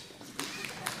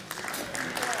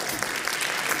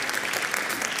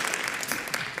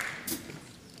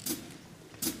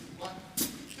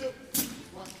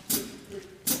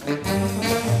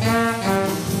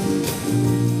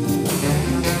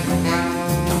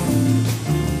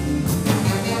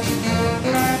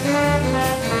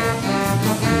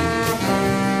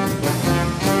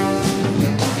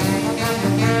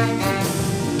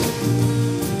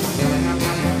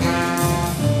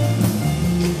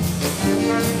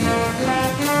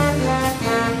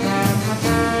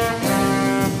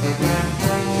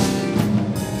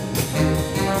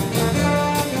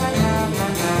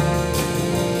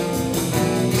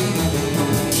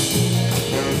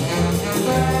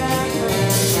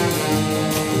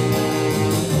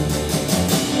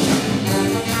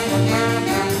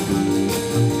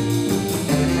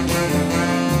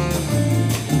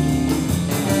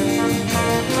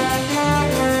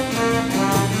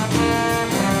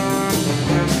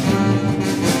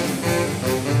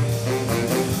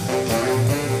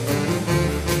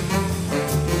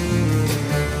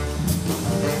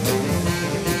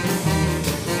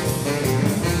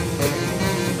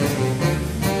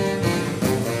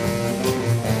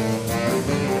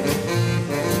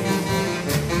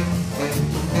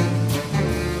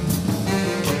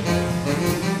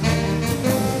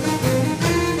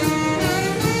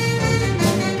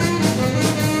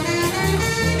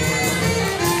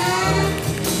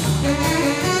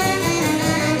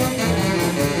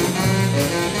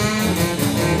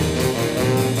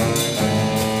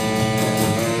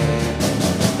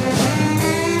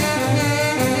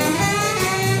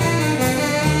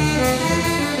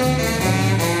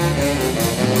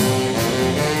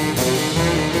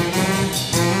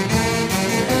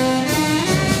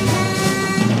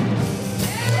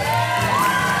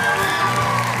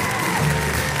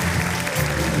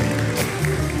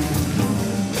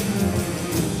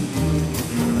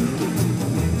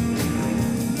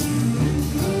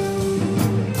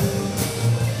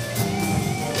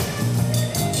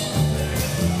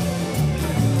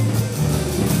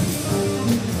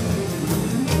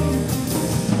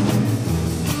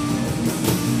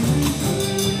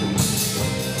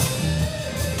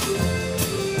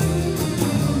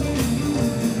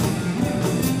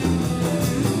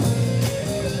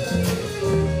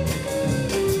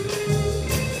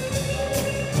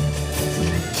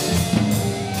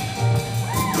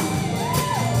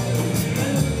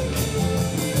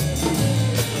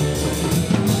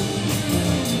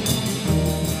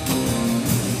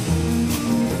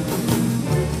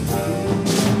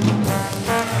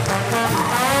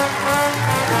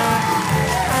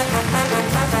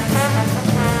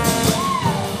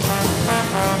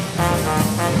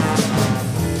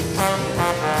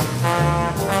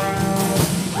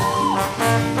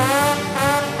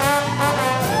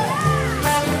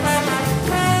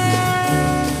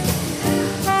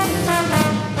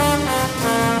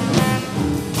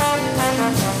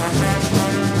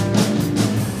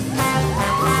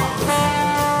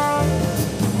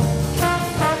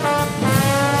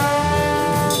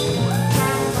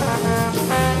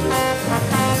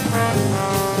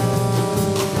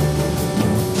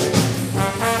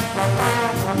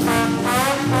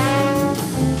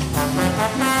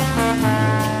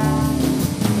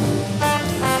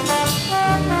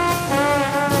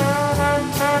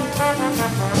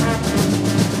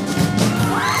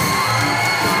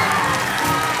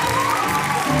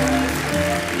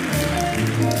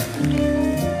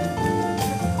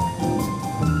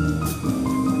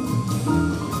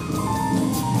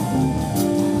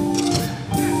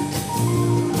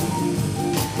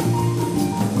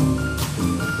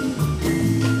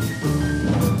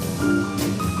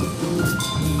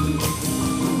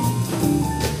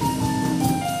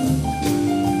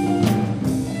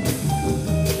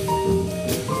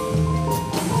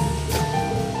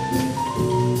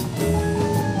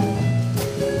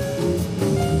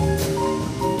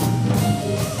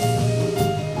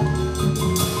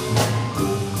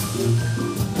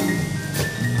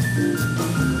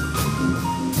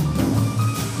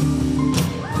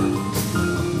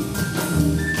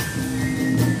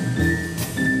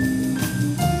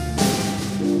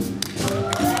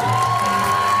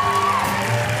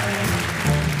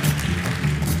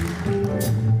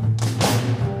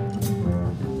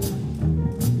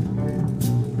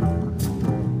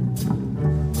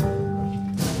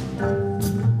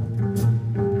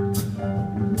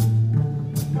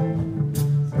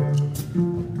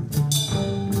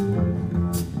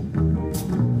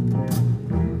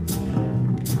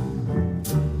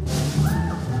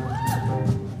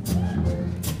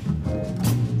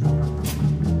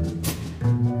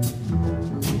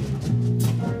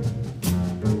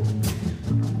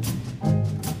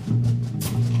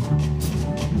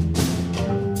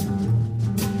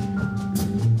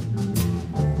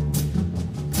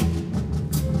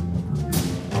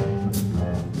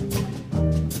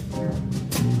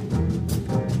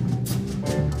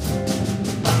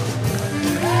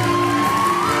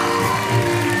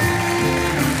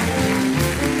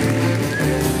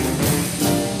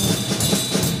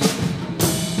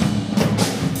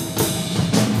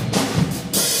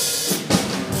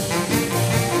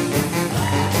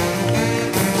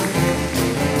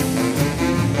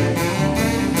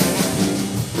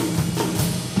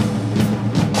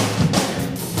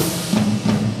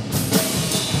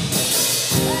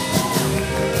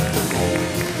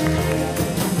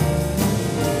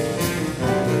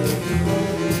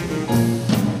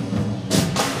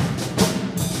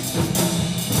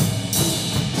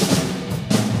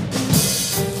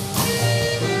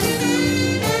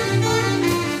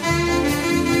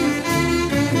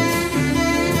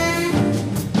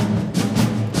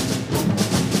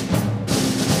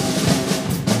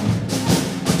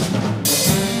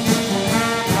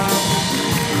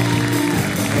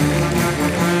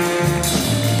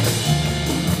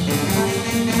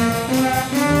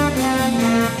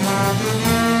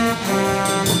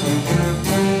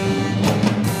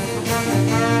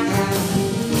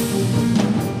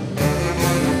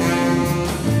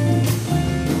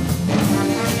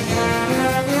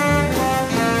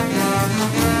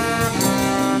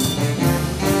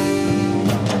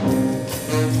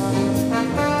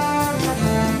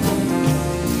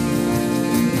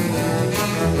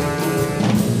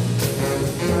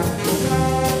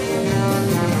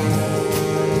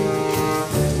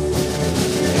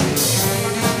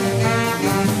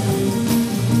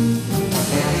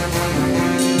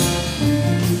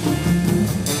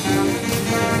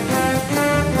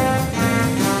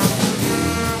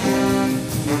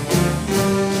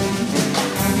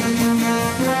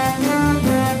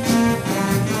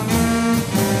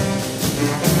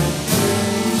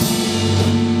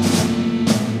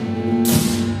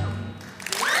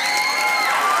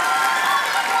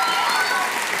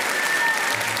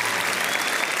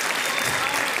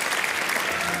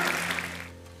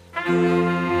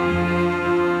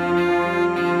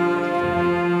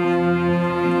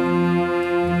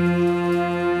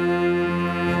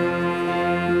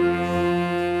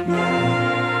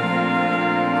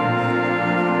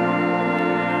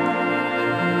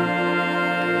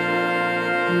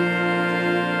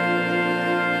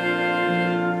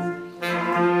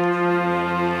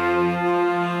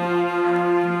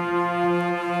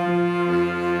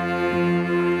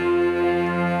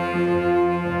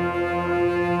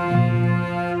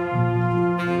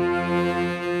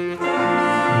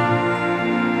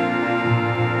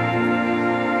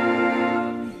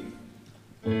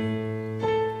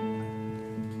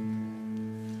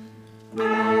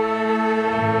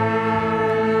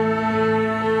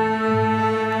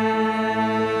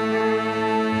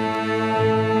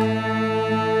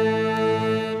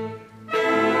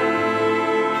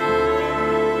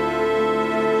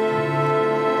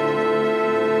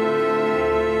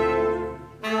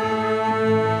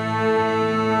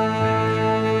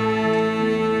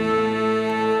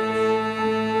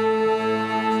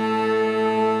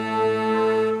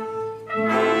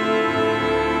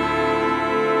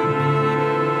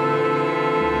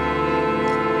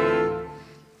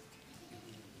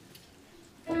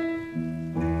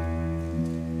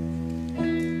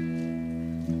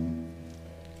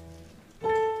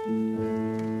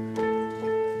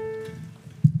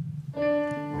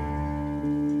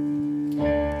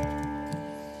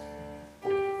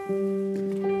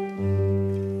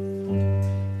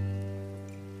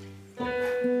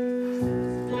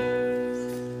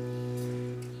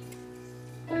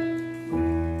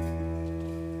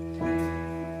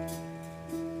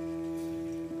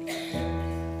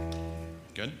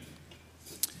 Good.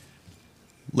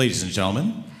 Ladies and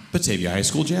gentlemen, Batavia High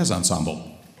School Jazz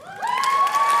Ensemble.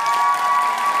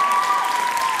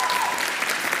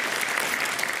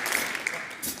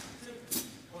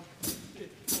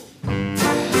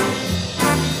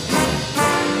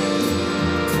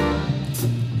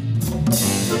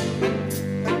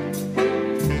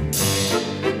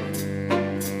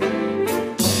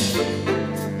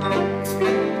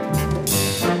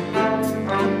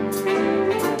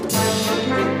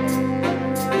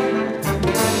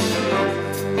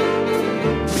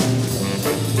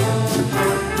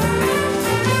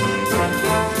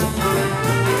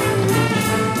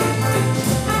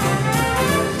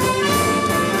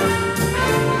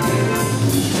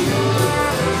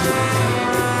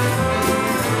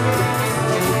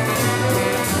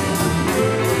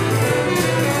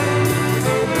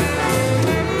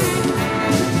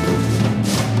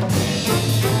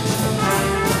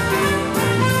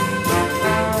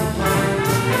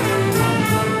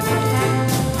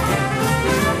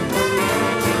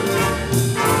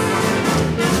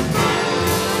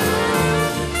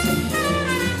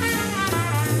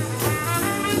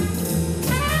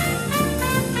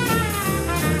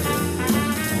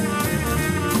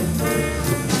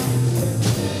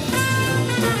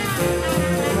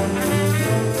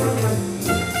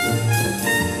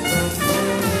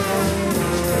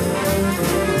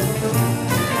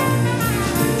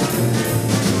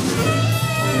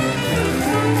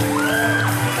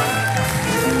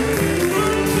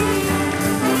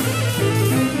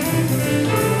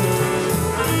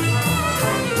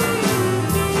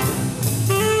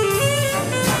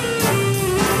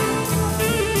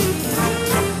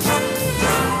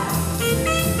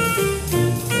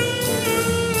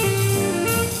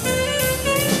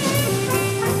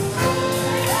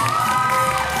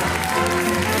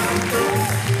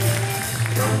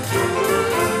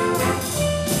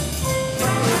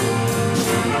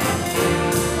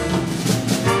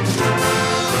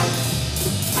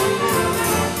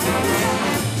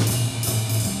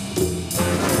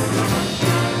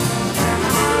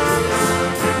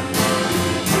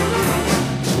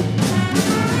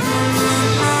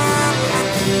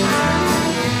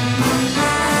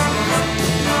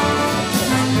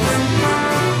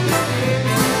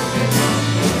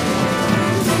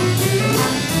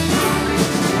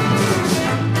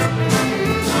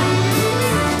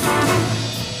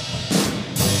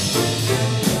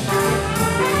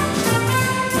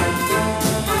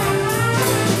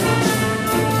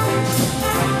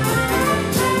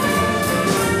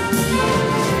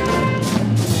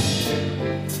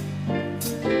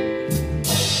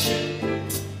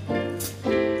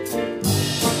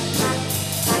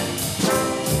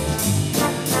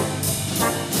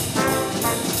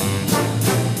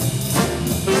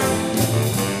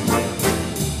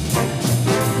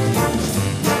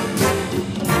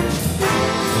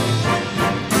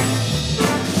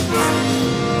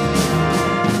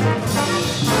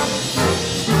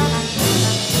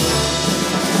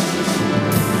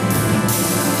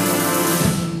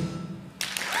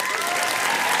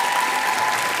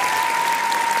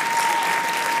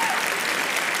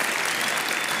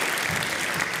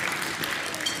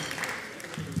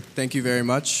 Thank you very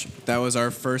much. That was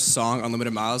our first song,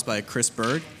 Unlimited Miles, by Chris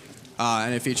Berg.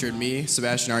 And it featured me,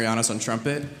 Sebastian Arianas on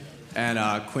trumpet, and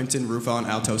Quentin Rufo on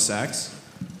alto sax.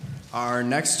 Our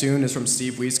next tune is from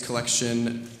Steve Weed's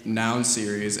collection Noun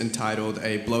series entitled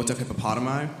A Bloat of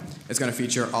Hippopotami. It's going to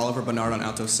feature Oliver Bernard on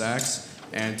alto sax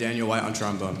and Daniel White on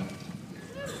trombone.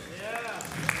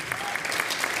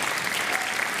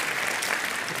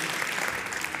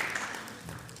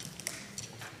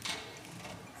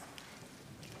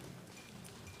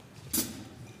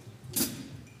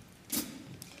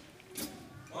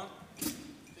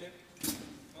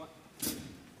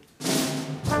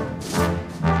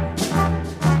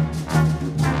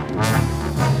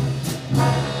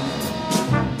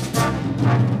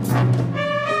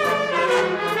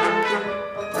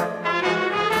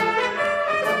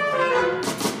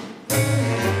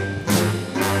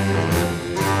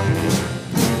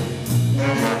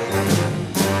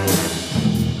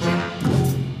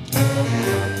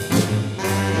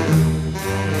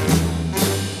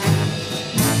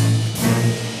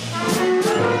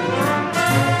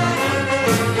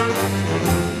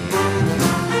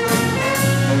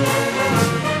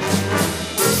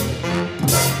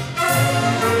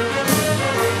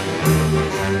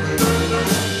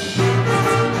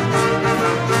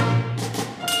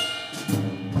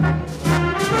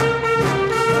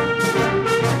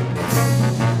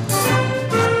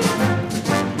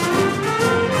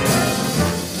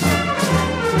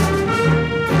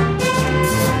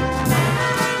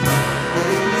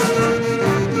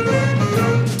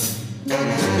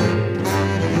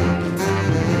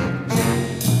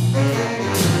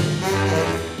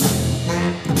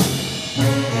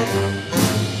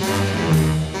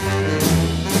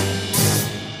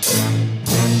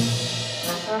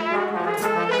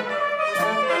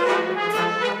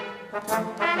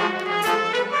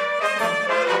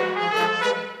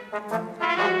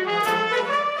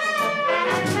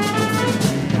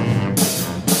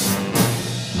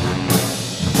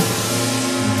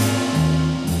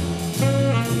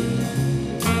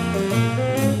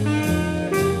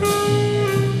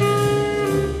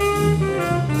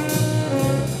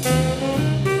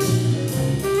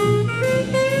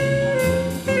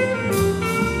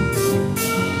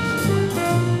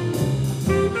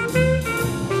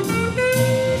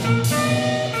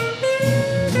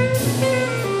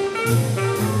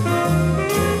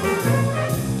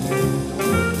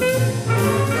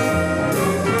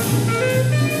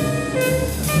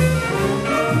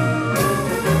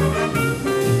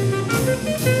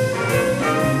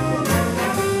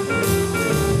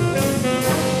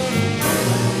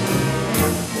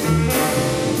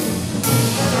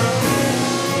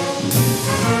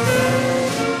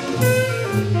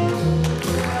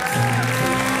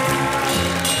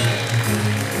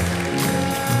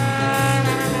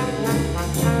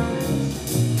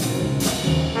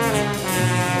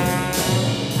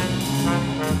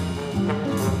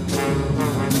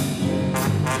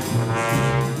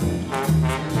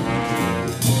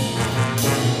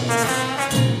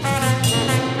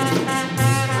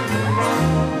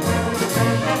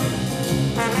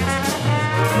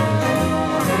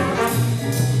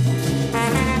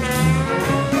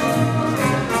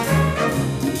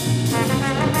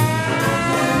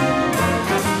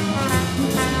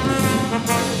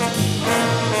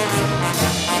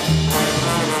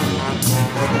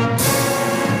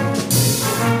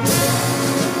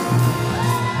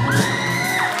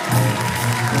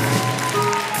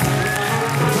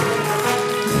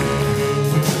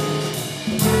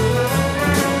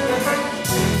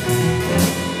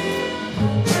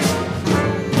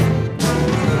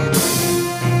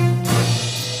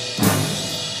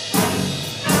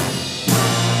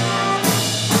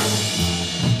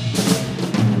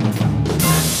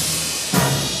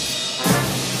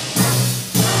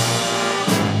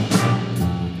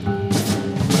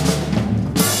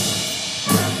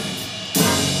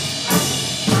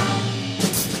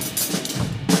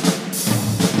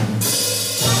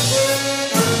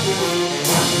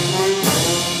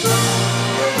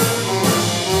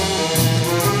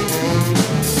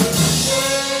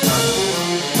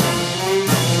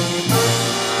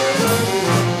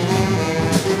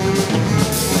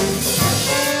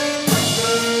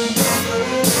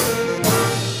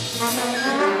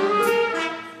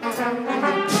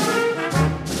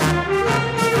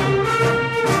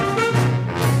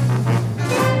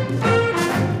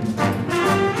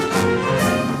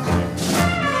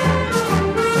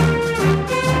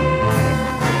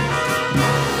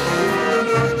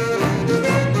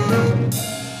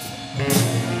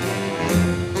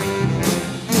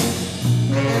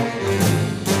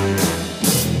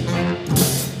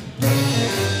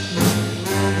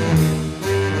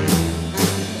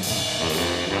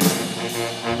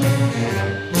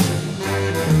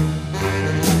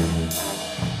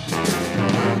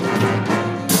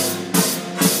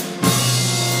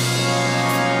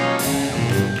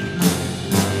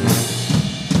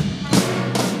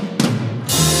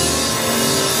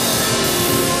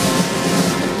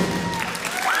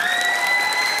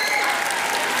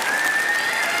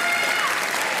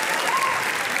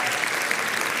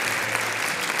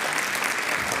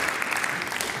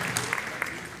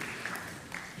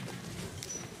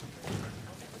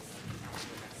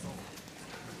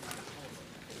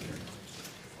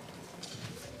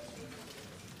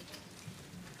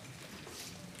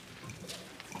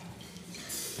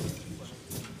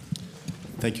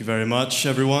 Thank you very much,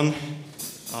 everyone.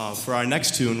 For our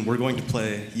next tune, we're going to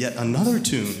play yet another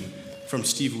tune from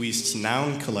Steve Wiest's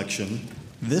Noun collection.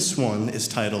 This one is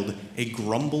titled A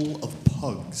Grumble of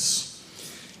Pugs.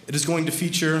 It is going to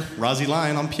feature Rozzy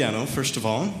Lyon on piano, first of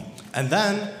all, and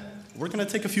then we're going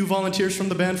to take a few volunteers from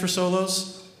the band for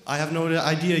solos. I have no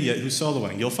idea yet who's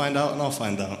soloing. You'll find out, and I'll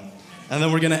find out. And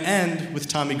then we're going to end with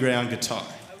Tommy Gray on guitar.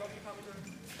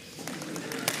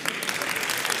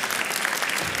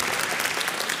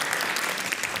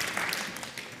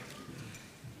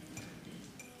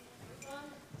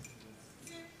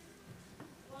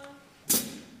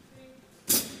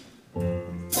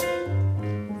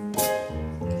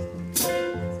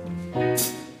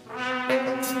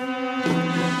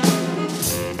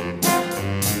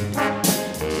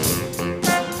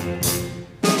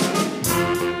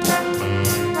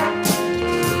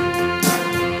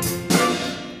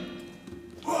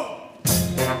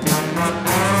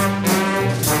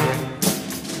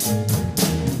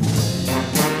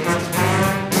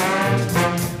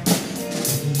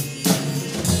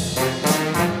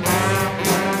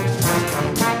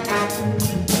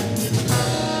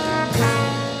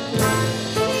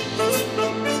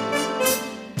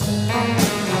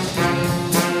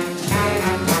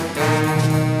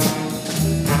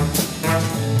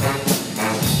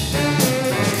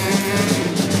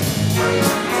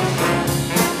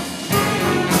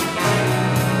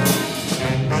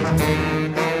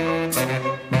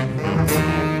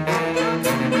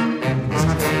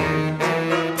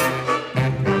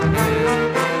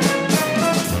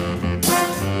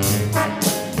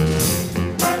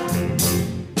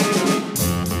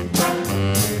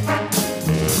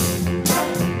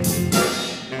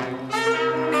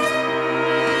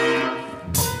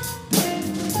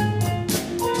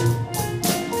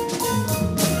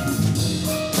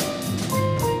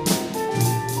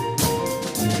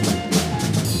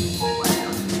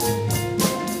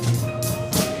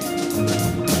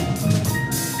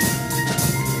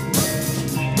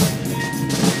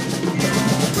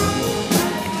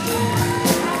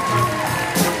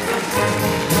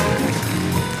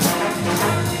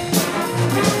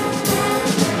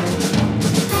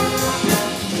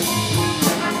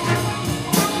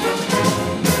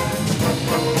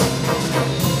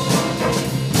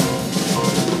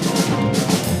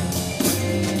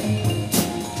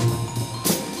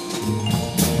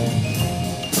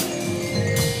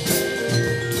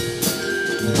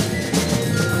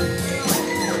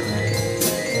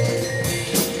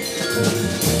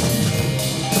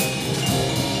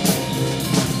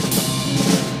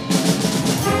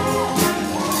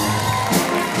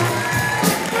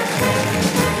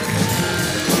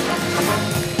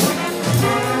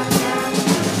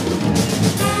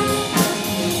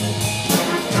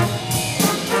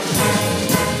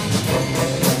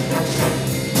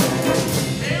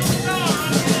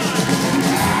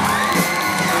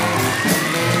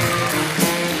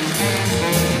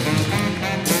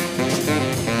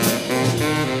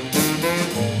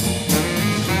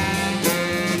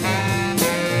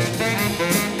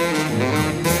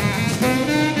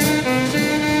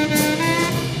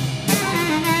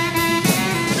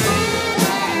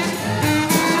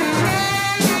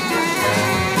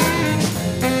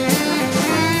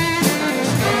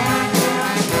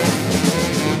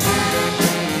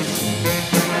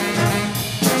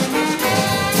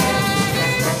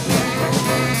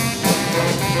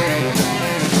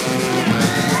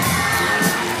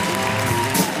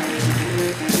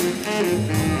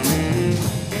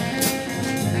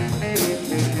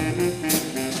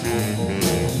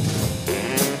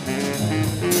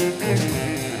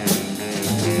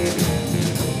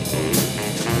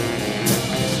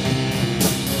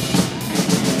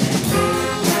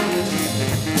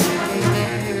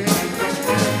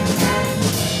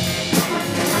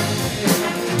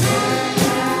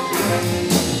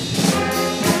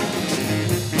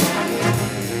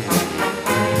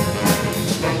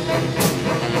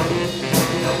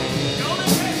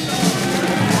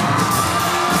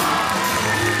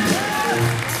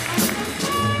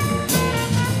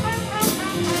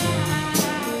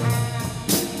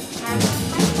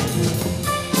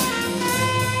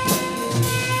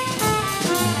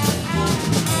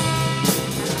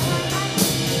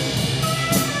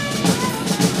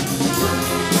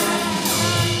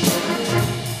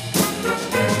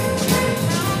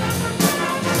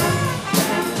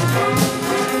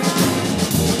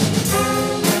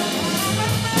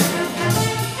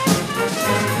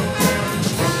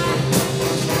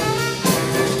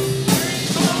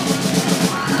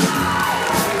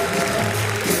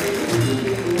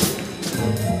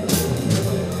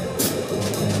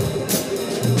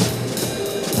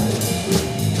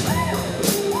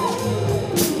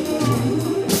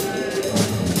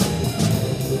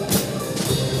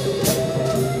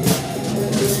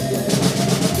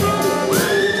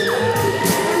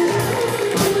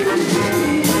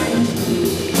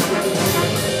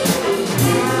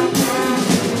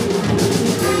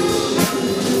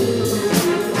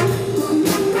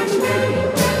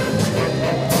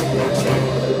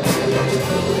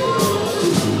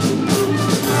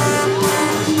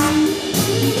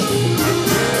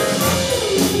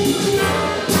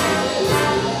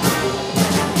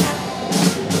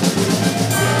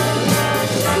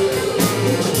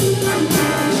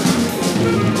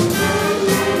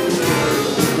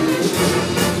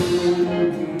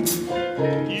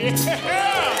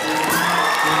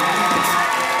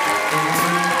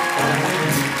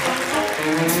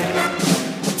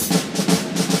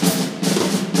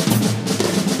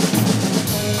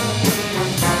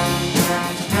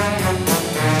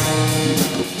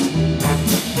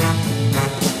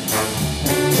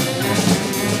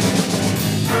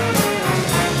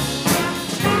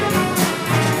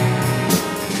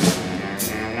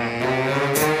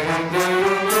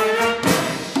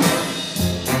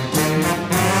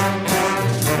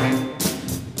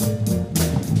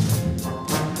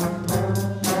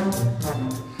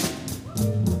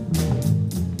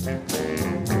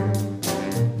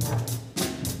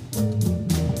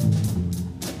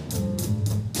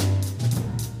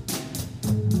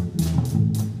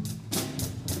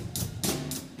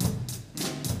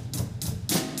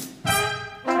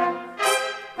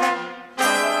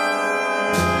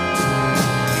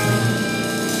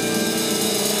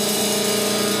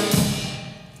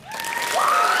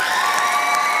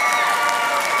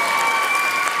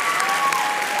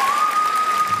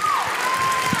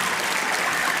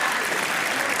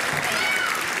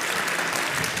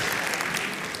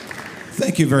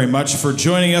 you very much for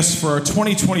joining us for our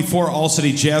 2024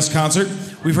 All-City Jazz Concert.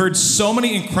 We've heard so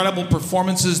many incredible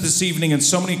performances this evening and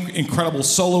so many incredible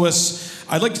soloists.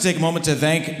 I'd like to take a moment to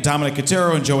thank Dominic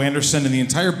Cotero and Joe Anderson and the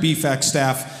entire BFAC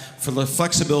staff for the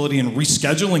flexibility in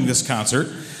rescheduling this concert.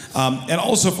 And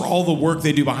also for all the work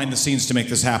they do behind the scenes to make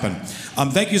this happen.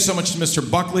 Thank you so much to Mr.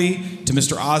 Buckley, to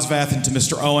Mr. Osvath, and to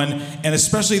Mr. Owen, and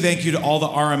especially thank you to all the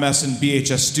RMS and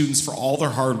BHS students for all their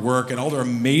hard work and all their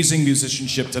amazing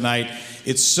musicianship tonight.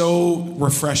 It's so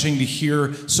refreshing to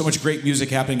hear so much great music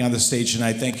happening on the stage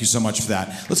tonight. Thank you so much for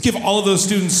that. Let's give all of those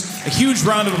students a huge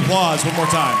round of applause one more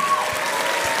time.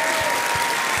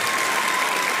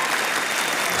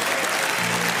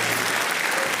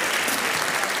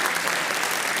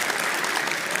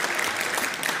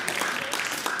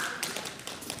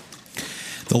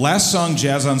 The last song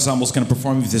Jazz Ensemble is going to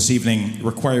perform this evening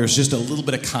requires just a little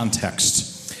bit of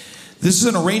context. This is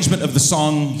an arrangement of the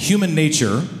song Human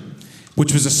Nature,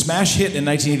 which was a smash hit in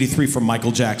 1983 from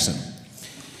Michael Jackson.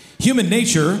 Human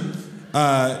Nature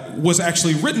was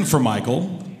actually written for Michael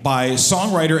by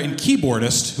songwriter and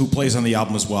keyboardist, who plays on the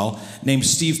album as well, named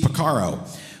Steve Porcaro,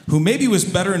 who maybe was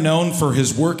better known for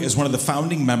his work as one of the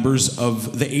founding members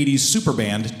of the 80s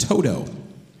superband Toto.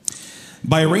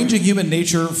 By arranging Human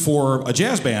Nature for a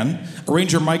jazz band,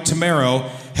 arranger Mike Tamaro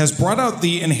has brought out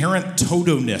the inherent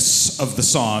Toto-ness of the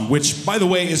song, which, by the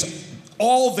way, is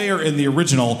all there in the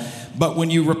original, but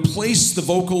when you replace the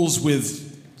vocals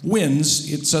with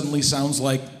winds, it suddenly sounds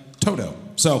like Toto.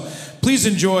 So please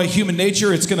enjoy Human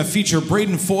Nature. It's going to feature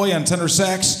Braden Foy on tenor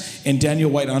sax and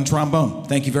Daniel White on trombone.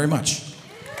 Thank you very much.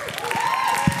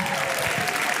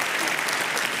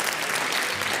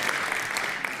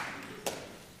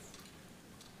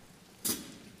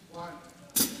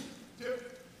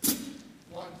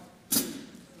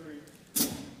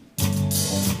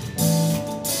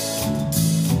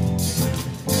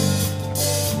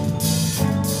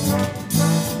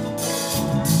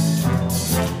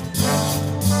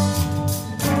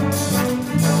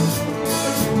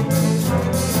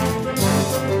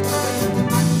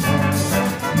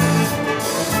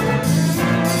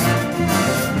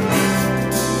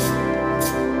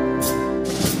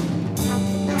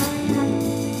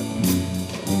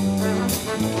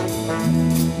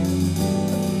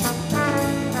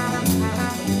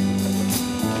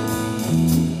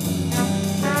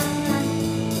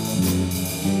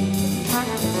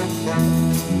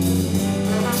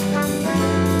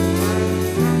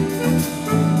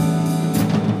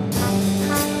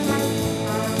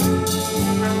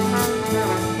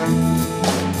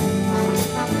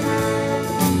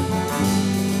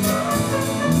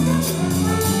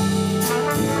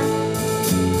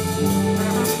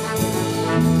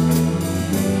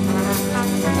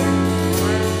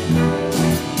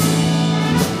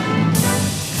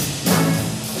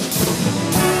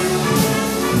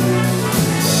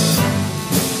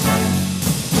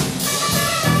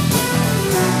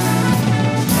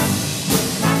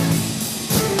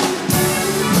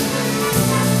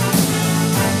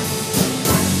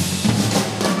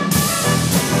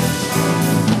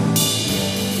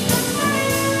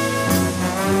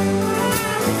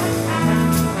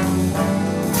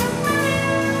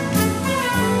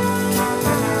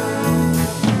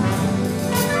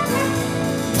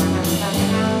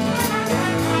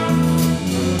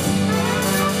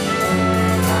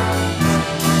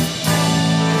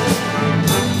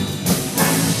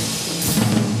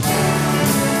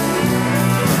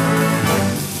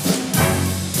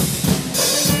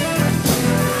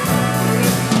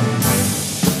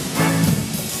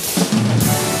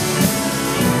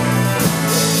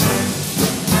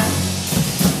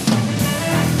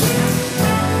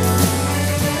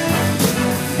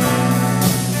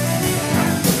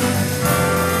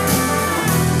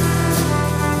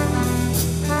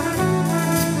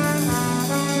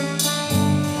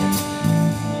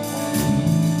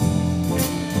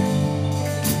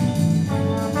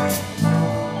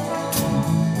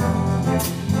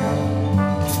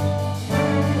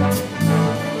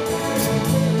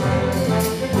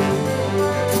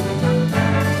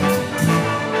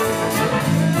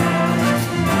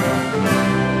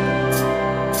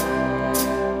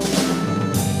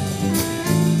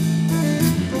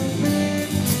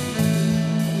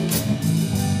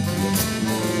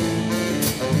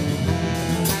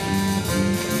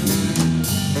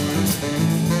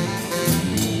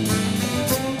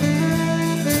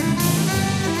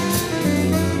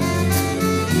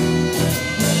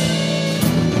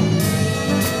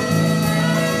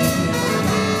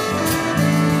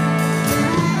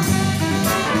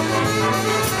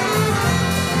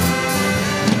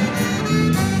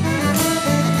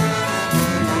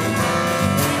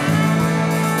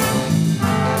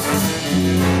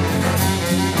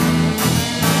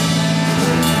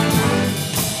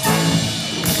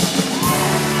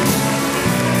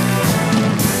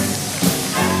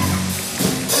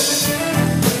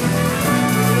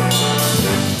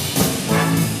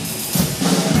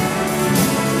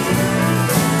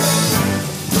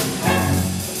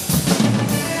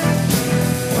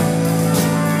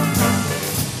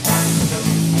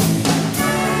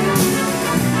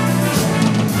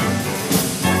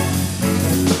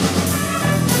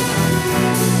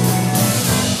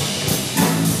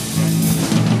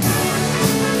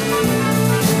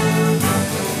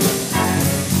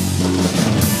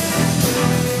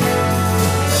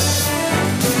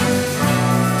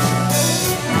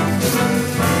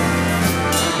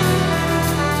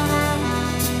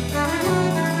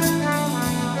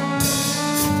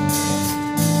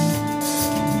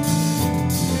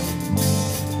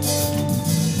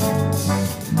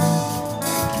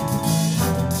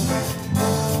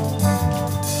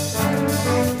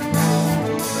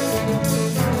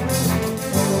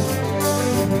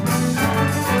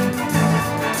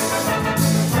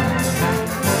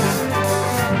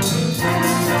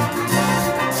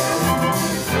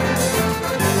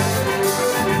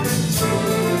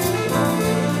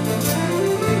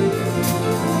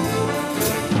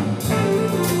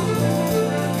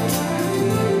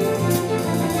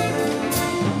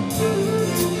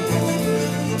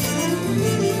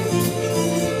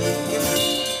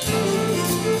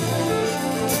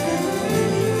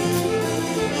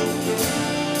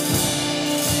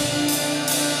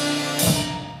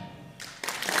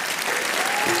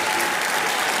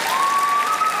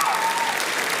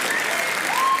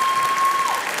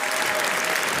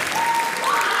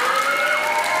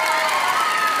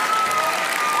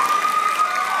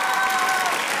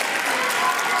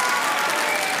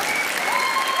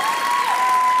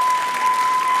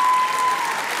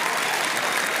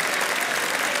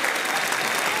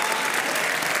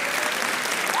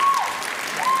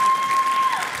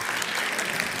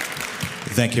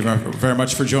 Thank you very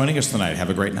much for joining us tonight. Have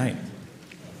a great night.